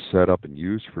actually be set up and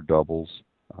used for doubles,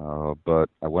 but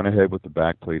I went ahead with the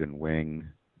back plate and wing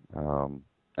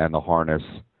and the harness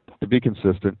to be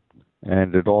consistent,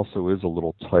 and it also is a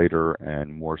little tighter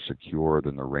and more secure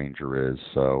than the Ranger is.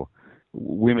 So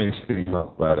we may see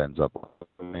how that ends up.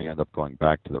 We may end up going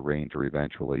back to the Ranger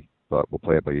eventually, but we'll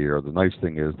play it by ear. The nice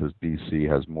thing is this BC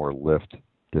has more lift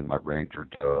than my Ranger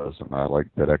does, and I like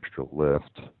that extra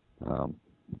lift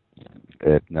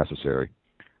if necessary.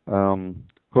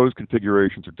 Hose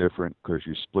configurations are different because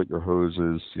you split your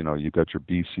hoses. You've got your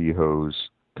BC hose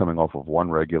coming off of one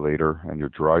regulator and your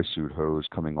dry suit hose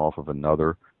coming off of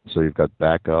another. So you've got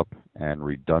backup and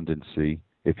redundancy.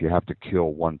 If you have to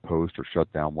kill one post or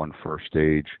shut down one first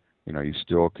stage, you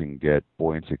still can get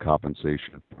buoyancy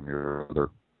compensation from your other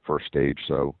first stage.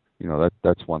 So,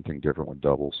 that's one thing different with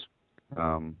doubles.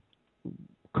 A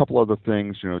couple other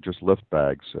things, just lift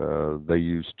bags. They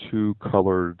use two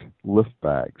colored lift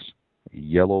bags.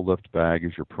 Yellow lift bag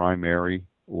is your primary,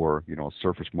 or, a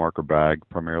surface marker bag.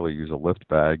 Primarily use a lift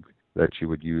bag that you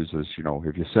would use as,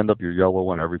 if you send up your yellow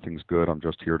one, everything's good, I'm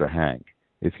just here to hang.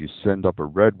 If you send up a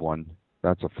red one,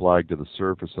 that's a flag to the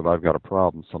surface that I've got a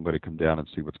problem. Somebody come down and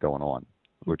see what's going on,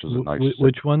 which is a nice...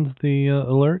 Which one's the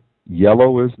alert?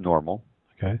 Yellow is normal.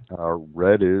 Okay.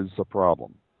 Red is a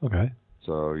problem. Okay.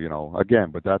 So, again,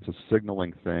 but that's a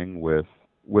signaling thing with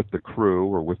the crew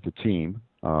or with the team,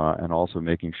 and also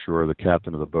making sure the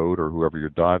captain of the boat or whoever you're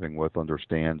diving with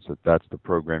understands that that's the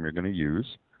program you're going to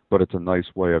use. But it's a nice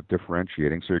way of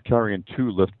differentiating. So you're carrying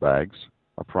two lift bags,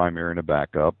 a primary and a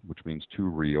backup, which means two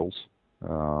reels,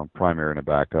 primary and a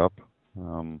backup,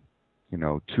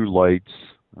 two lights,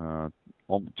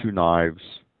 two knives,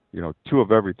 two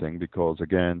of everything, because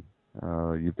again,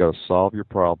 you've got to solve your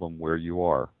problem where you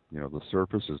are. The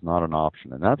surface is not an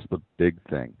option, and that's the big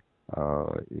thing,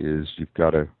 is you've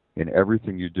got to, in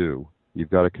everything you do, you've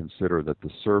got to consider that the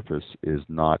surface is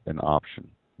not an option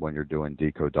when you're doing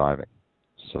deco diving.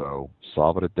 So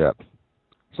solve it at depth.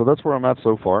 So that's where I'm at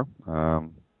so far.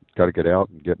 Got to get out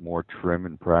and get more trim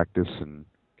and practice and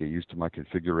get used to my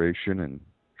configuration and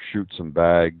shoot some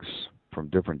bags from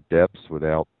different depths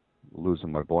without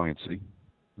losing my buoyancy.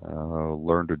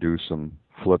 Learn to do some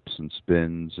flips and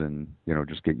spins and,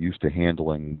 just get used to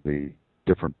handling the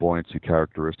different buoyancy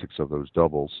characteristics of those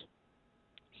doubles.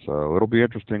 So it'll be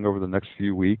interesting over the next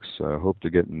few weeks. I hope to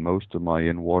get most of my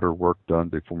in-water work done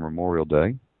before Memorial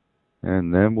Day.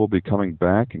 And then we'll be coming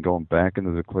back and going back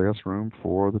into the classroom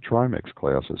for the Trimix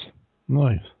classes.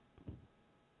 Nice.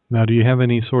 Now, do you have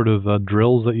any sort of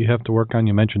drills that you have to work on?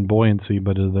 You mentioned buoyancy,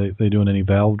 but are they doing any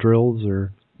valve drills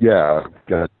or? Yeah, I've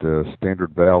got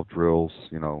standard valve drills,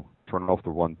 turn off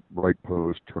the one right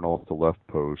post, turn off the left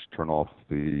post, turn off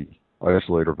the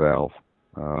isolator valve.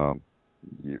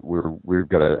 We've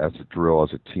got to, as a drill, as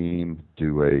a team,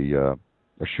 do a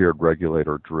shared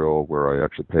regulator drill where I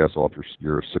actually pass off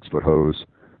your 6-foot hose,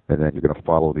 and then you're going to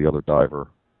follow the other diver.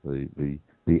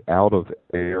 The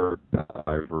out-of-air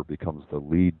diver becomes the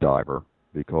lead diver,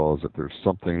 because if there's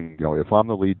something, if I'm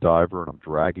the lead diver and I'm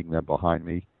dragging them behind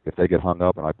me, if they get hung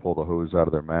up and I pull the hose out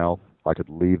of their mouth, I could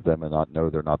leave them and not know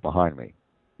they're not behind me.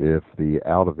 If the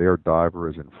out-of-air diver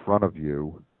is in front of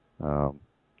you,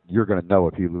 you're going to know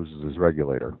if he loses his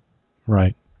regulator.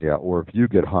 Right. Yeah, or if you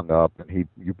get hung up and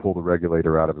you pull the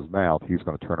regulator out of his mouth, he's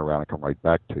going to turn around and come right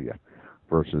back to you,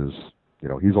 versus,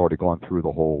 he's already gone through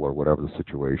the hole or whatever the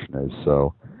situation is.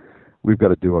 So we've got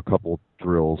to do a couple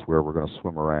drills where we're going to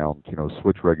swim around,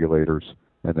 switch regulators,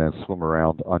 and then swim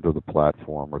around under the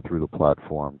platform or through the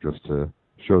platform, just to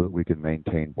show that we can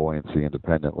maintain buoyancy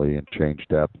independently and change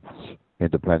depths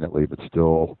independently, but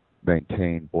still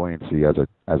maintain buoyancy as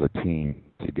a team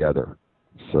together.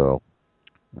 So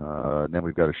and then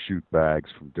we've got to shoot bags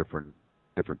from different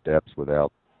depths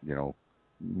without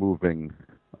moving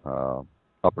up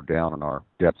or down in our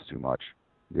depths too much.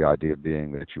 The idea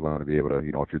being that you want to be able to,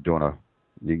 if you're doing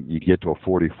you get to a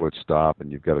 40-foot stop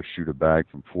and you've got to shoot a bag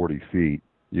from 40 feet,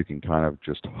 you can kind of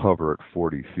just hover at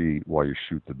 40 feet while you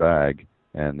shoot the bag,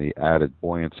 and the added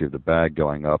buoyancy of the bag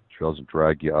going up doesn't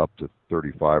drag you up to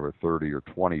 35 or 30 or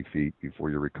 20 feet before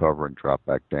you recover and drop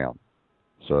back down.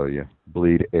 So you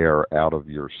bleed air out of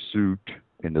your suit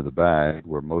into the bag,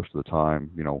 where most of the time,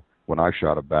 when I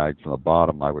shot a bag from the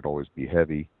bottom, I would always be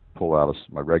heavy, pull out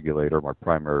my regulator, my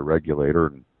primary regulator,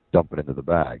 and dump it into the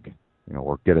bag,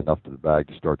 or get enough to the bag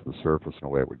to start to the surface, and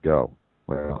away it would go.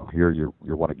 Well, here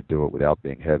you're wanting to do it without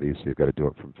being heavy, so you've got to do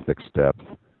it from fixed depth.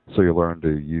 So you learn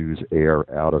to use air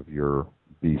out of your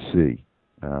BC.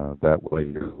 That way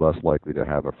you're less likely to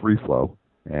have a free flow,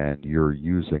 and you're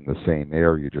using the same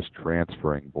air, you're just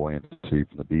transferring buoyancy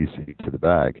from the BC to the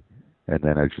bag. And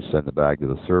then as you send the bag to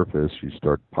the surface, you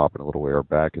start popping a little air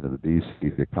back into the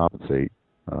BC to compensate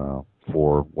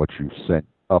for what you sent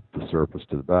up the surface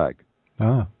to the bag.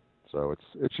 So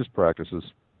it's just practices.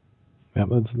 Yeah,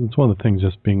 that's one of the things,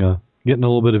 just being getting a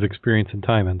little bit of experience and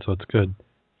time in, so it's good.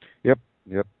 Yep.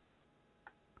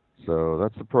 So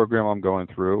that's the program I'm going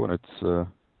through, and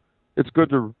it's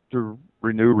good to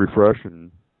renew, refresh,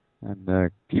 and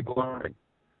keep learning.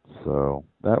 So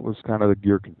that was kind of the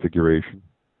gear configuration.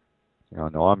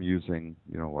 No, I'm using,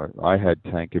 I had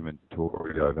tank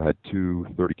inventory. I've had two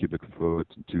 30 cubic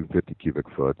foots and two 50 cubic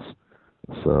foots.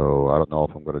 So I don't know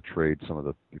if I'm going to trade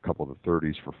a couple of the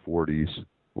 30s for 40s,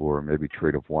 or maybe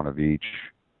trade up one of each.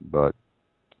 But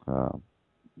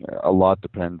a lot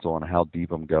depends on how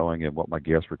deep I'm going and what my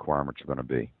gas requirements are going to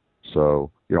be.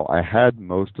 So, I had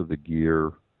most of the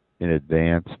gear in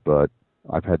advance, but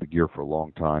I've had the gear for a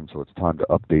long time, so it's time to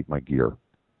update my gear.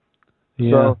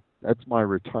 Yeah. So that's my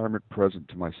retirement present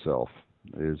to myself,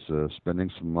 is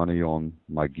spending some money on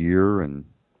my gear and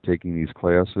taking these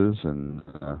classes, and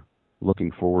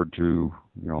looking forward to,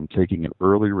 I'm taking an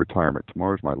early retirement.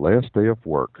 Tomorrow's my last day of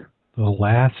work. The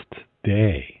last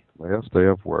day. Last day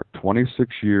of work.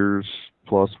 26 years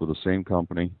plus with the same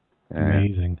company. And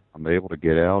amazing. I'm able to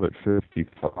get out at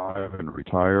 55 and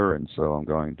retire, and so I'm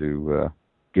going to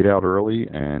get out early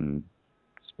and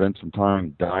spend some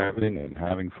time diving and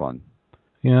having fun.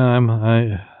 Yeah,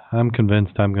 I'm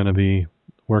convinced I'm going to be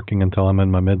working until I'm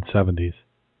in my mid-70s.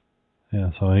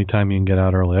 Yeah, so anytime you can get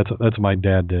out early. That's what my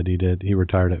dad did. He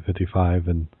retired at 55,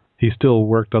 and he still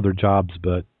worked other jobs,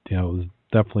 but it was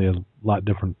definitely a lot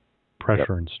different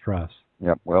pressure and stress.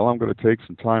 Yep. Well, I'm going to take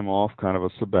some time off, kind of a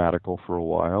sabbatical for a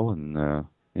while, and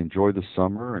enjoy the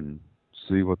summer and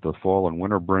see what the fall and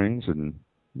winter brings, and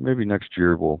maybe next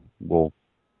year we'll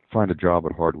find a job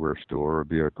at a hardware store, or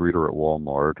be a greeter at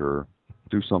Walmart, or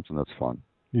do something that's fun.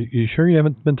 You sure you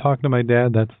haven't been talking to my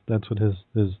dad? That's what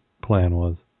his plan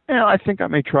was. Yeah, I think I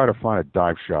may try to find a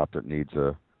dive shop that needs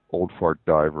a old fart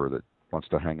diver that wants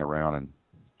to hang around and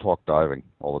talk diving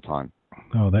all the time.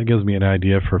 Oh, that gives me an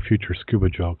idea for a future scuba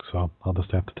joke, so I'll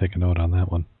just have to take a note on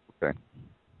that one. Okay.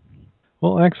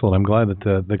 Well, excellent. I'm glad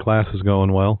that the class is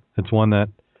going well. It's one that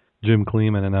Jim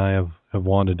Kleeman and I have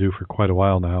wanted to do for quite a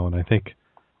while now, and I think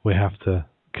we have to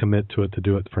commit to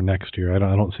do it for next year. I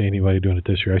don't see anybody doing it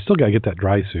this year. I still got to get that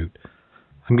dry suit.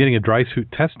 I'm getting a dry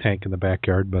suit test tank in the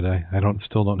backyard, but I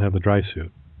still don't have the dry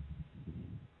suit.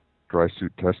 Dry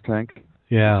suit test tank?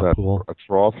 Yeah, Is that pool. A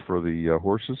trough for the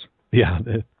horses? Yeah.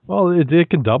 It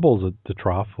can double as the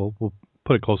trough. We'll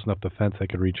put it close enough to the fence they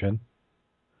could reach in.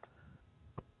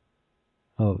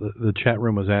 Oh, the chat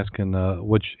room was asking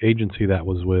which agency that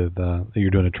was with that you're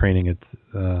doing a training at.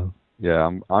 Yeah,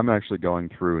 I'm actually going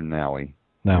through NAUI.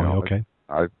 NAUI, okay.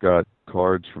 I've got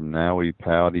cards from NAUI,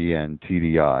 POWDI, and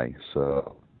TDI.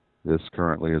 So this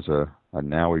currently is a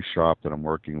NAUI shop that I'm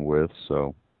working with.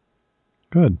 So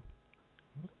good.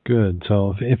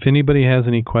 So if anybody has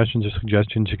any questions or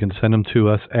suggestions, you can send them to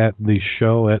us at the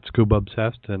show at Scuba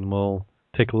Obsessed, and we'll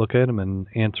take a look at them and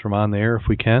answer them on the air if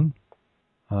we can.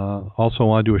 Also, I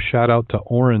want to do a shout out to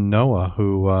Oren Noah,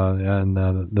 who and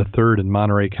the third in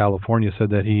Monterey, California, said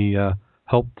that he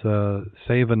helped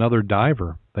save another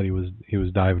diver that he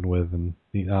was diving with, and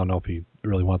I don't know if he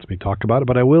really wants me to talk about it,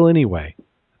 but I will anyway,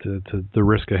 to the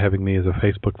risk of having me as a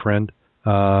Facebook friend.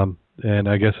 And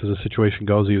I guess as the situation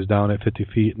goes, he was down at 50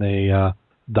 feet, and a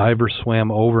diver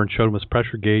swam over and showed him his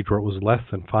pressure gauge where it was less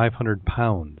than 500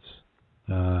 pounds.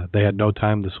 They had no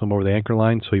time to swim over the anchor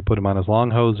line, so he put him on his long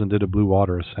hose and did a blue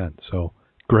water ascent. So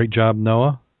great job,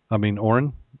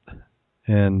 Oren.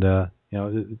 And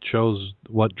it shows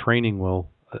what training will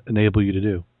enable you to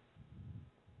do.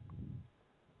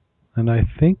 And I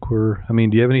think do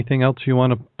you have anything else you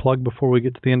want to plug before we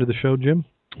get to the end of the show, Jim?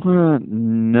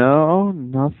 No,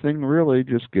 nothing really.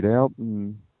 Just get out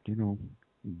and,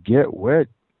 get wet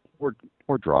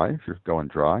or dry if you're going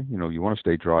dry. You want to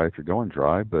stay dry if you're going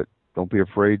dry, but don't be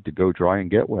afraid to go dry and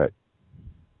get wet.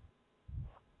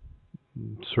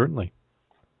 Certainly.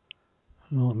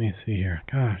 Well, let me see here.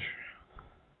 Gosh.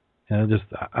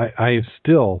 I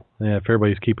still, if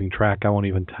everybody's keeping track, I won't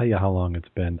even tell you how long it's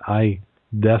been. I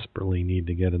desperately need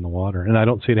to get in the water, and I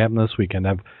don't see it happen this weekend.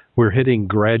 We're hitting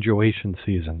graduation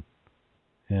season,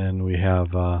 and we have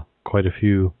quite a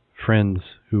few friends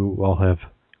who all have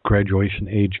graduation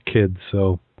age kids,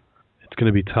 so it's going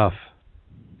to be tough.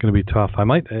 I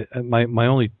might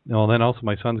then also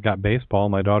my son's got baseball,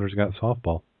 my daughter's got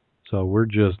softball, so we're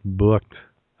just booked.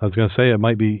 I was going to say it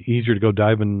might be easier to go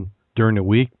diving during the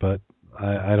week, but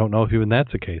I don't know if even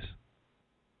that's the case.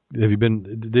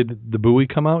 Did the buoy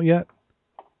come out yet?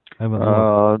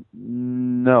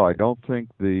 No, I don't think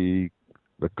the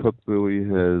Cook buoy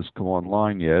has come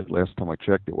online yet. Last time I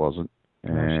checked, it wasn't,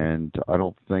 and I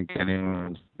don't think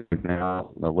anyone's been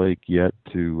out in the lake yet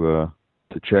to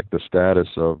check the status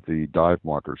of the dive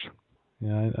markers.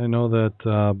 Yeah, I know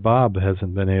that Bob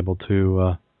hasn't been able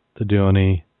to do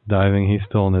any diving. He's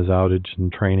still in his outage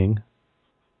and training.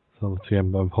 So let's see.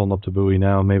 I'm holding up the buoy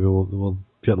now. Maybe we'll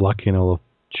get lucky and it'll have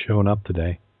shown up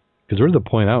today. Because we're at the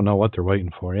point I don't know what they're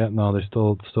waiting for yet. No, they're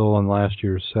still on last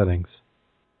year's settings.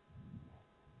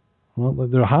 Well,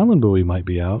 the Holland buoy might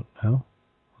be out. Oh,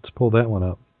 let's pull that one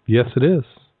up. Yes, it is.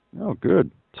 Oh,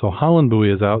 good. So Holland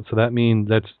buoy is out, so that means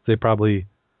they probably...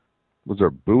 Was there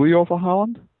a buoy off of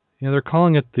Holland? Yeah, they're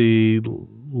calling it the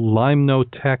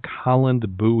Limnotech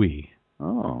Holland buoy.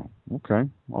 Oh, okay.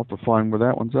 I'll have to find where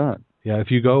that one's at. Yeah,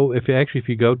 if you go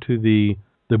to the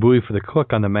buoy for the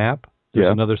Cook on the map,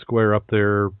 there's another square up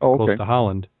there close to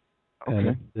Holland. Okay.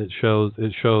 And it shows,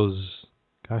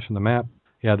 gosh, on the map.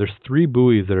 Yeah, there's 3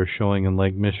 buoys that are showing in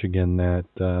Lake Michigan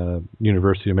that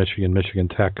University of Michigan, Michigan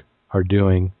Tech are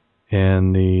doing.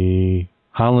 And the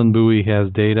Holland buoy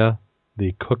has data.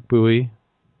 The Cook buoy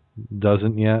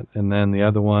doesn't yet. And then the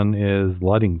other one is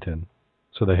Ludington.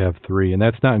 So they have 3. And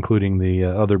that's not including the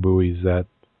other buoys that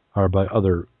are by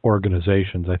other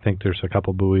organizations. I think there's a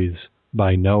couple buoys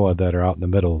by NOAA that are out in the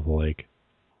middle of the lake.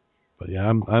 But yeah,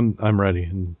 I'm ready.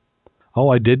 And,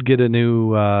 I did get a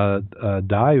new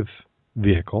dive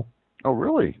vehicle. Oh,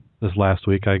 really? This last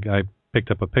week, I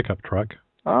picked up a pickup truck.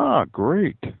 Ah,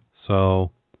 great.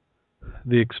 So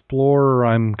the Explorer,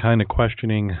 I'm kind of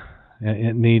questioning.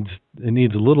 It needs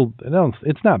a little.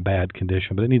 It's not bad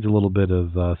condition, but it needs a little bit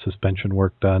of suspension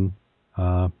work done.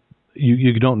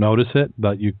 You don't notice it,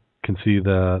 but you can see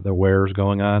the wears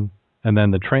going on. And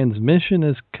then the transmission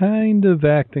is kind of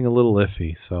acting a little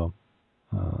iffy. So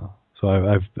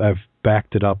I've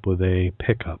backed it up with a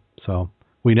pickup. So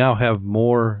we now have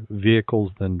more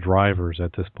vehicles than drivers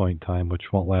at this point in time,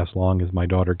 which won't last long as my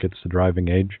daughter gets to driving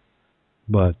age.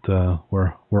 But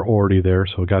we're already there,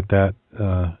 so we got that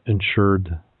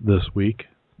insured this week.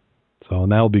 So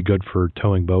that'll be good for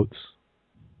towing boats.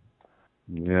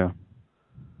 Yeah.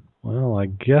 Well, I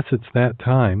guess it's that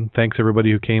time. Thanks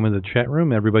everybody who came in the chat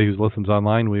room. Everybody who listens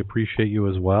online, we appreciate you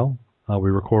as well. We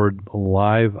record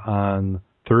live on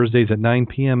Thursdays at 9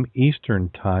 p.m. Eastern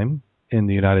Time in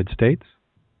the United States.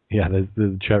 Yeah,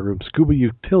 the chat room. Scuba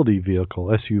Utility Vehicle,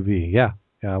 SUV. Yeah,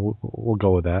 we'll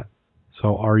go with that.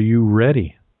 So are you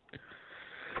ready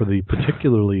for the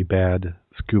particularly bad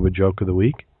scuba joke of the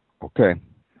week? Okay.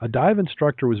 A dive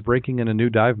instructor was breaking in a new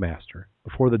dive master.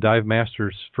 Before the dive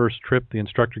master's first trip, the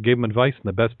instructor gave him advice on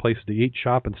the best places to eat,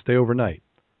 shop, and stay overnight.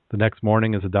 The next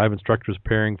morning, as the dive instructor was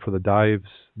preparing for the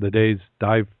day's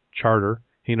dive charter,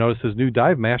 he noticed his new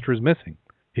dive master was missing.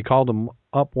 He called him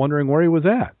up wondering where he was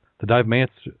at. The dive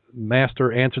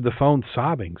master answered the phone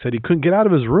sobbing, said he couldn't get out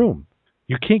of his room.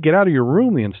 You can't get out of your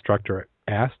room, the instructor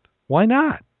asked. Why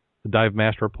not? The dive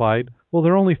master replied, well,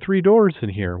 there are only 3 doors in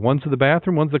here. One's to the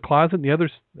bathroom, one's the closet, and the other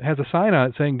has a sign on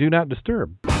it saying, do not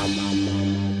disturb.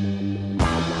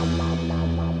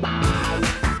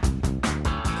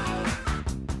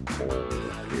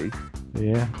 Okay.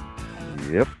 Yeah.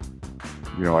 Yep.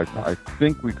 I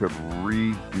think we could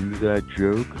redo that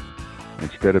joke.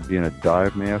 Instead of being a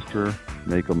dive master,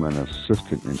 make him an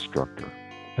assistant instructor.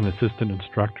 An assistant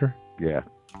instructor? Yeah.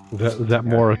 Is that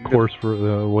more a course for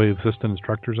the way assistant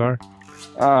instructors are?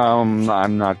 I'm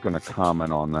not going to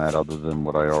comment on that other than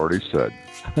what I already said.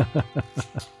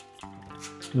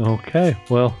 Okay.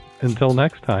 Well, until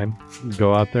next time,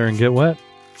 go out there and get wet.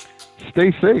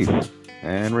 Stay safe.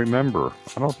 And remember,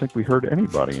 I don't think we heard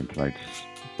anybody in tonight's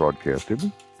broadcast, did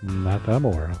we? Not that I'm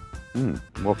aware of.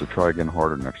 We'll have to try again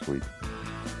harder next week.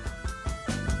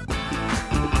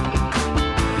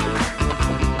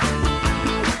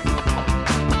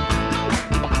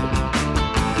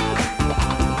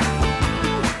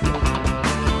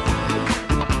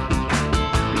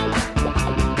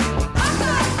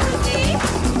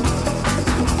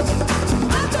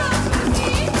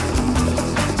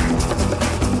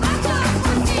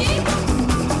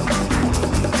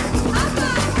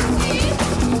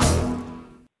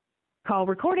 Call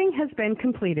recording has been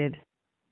completed.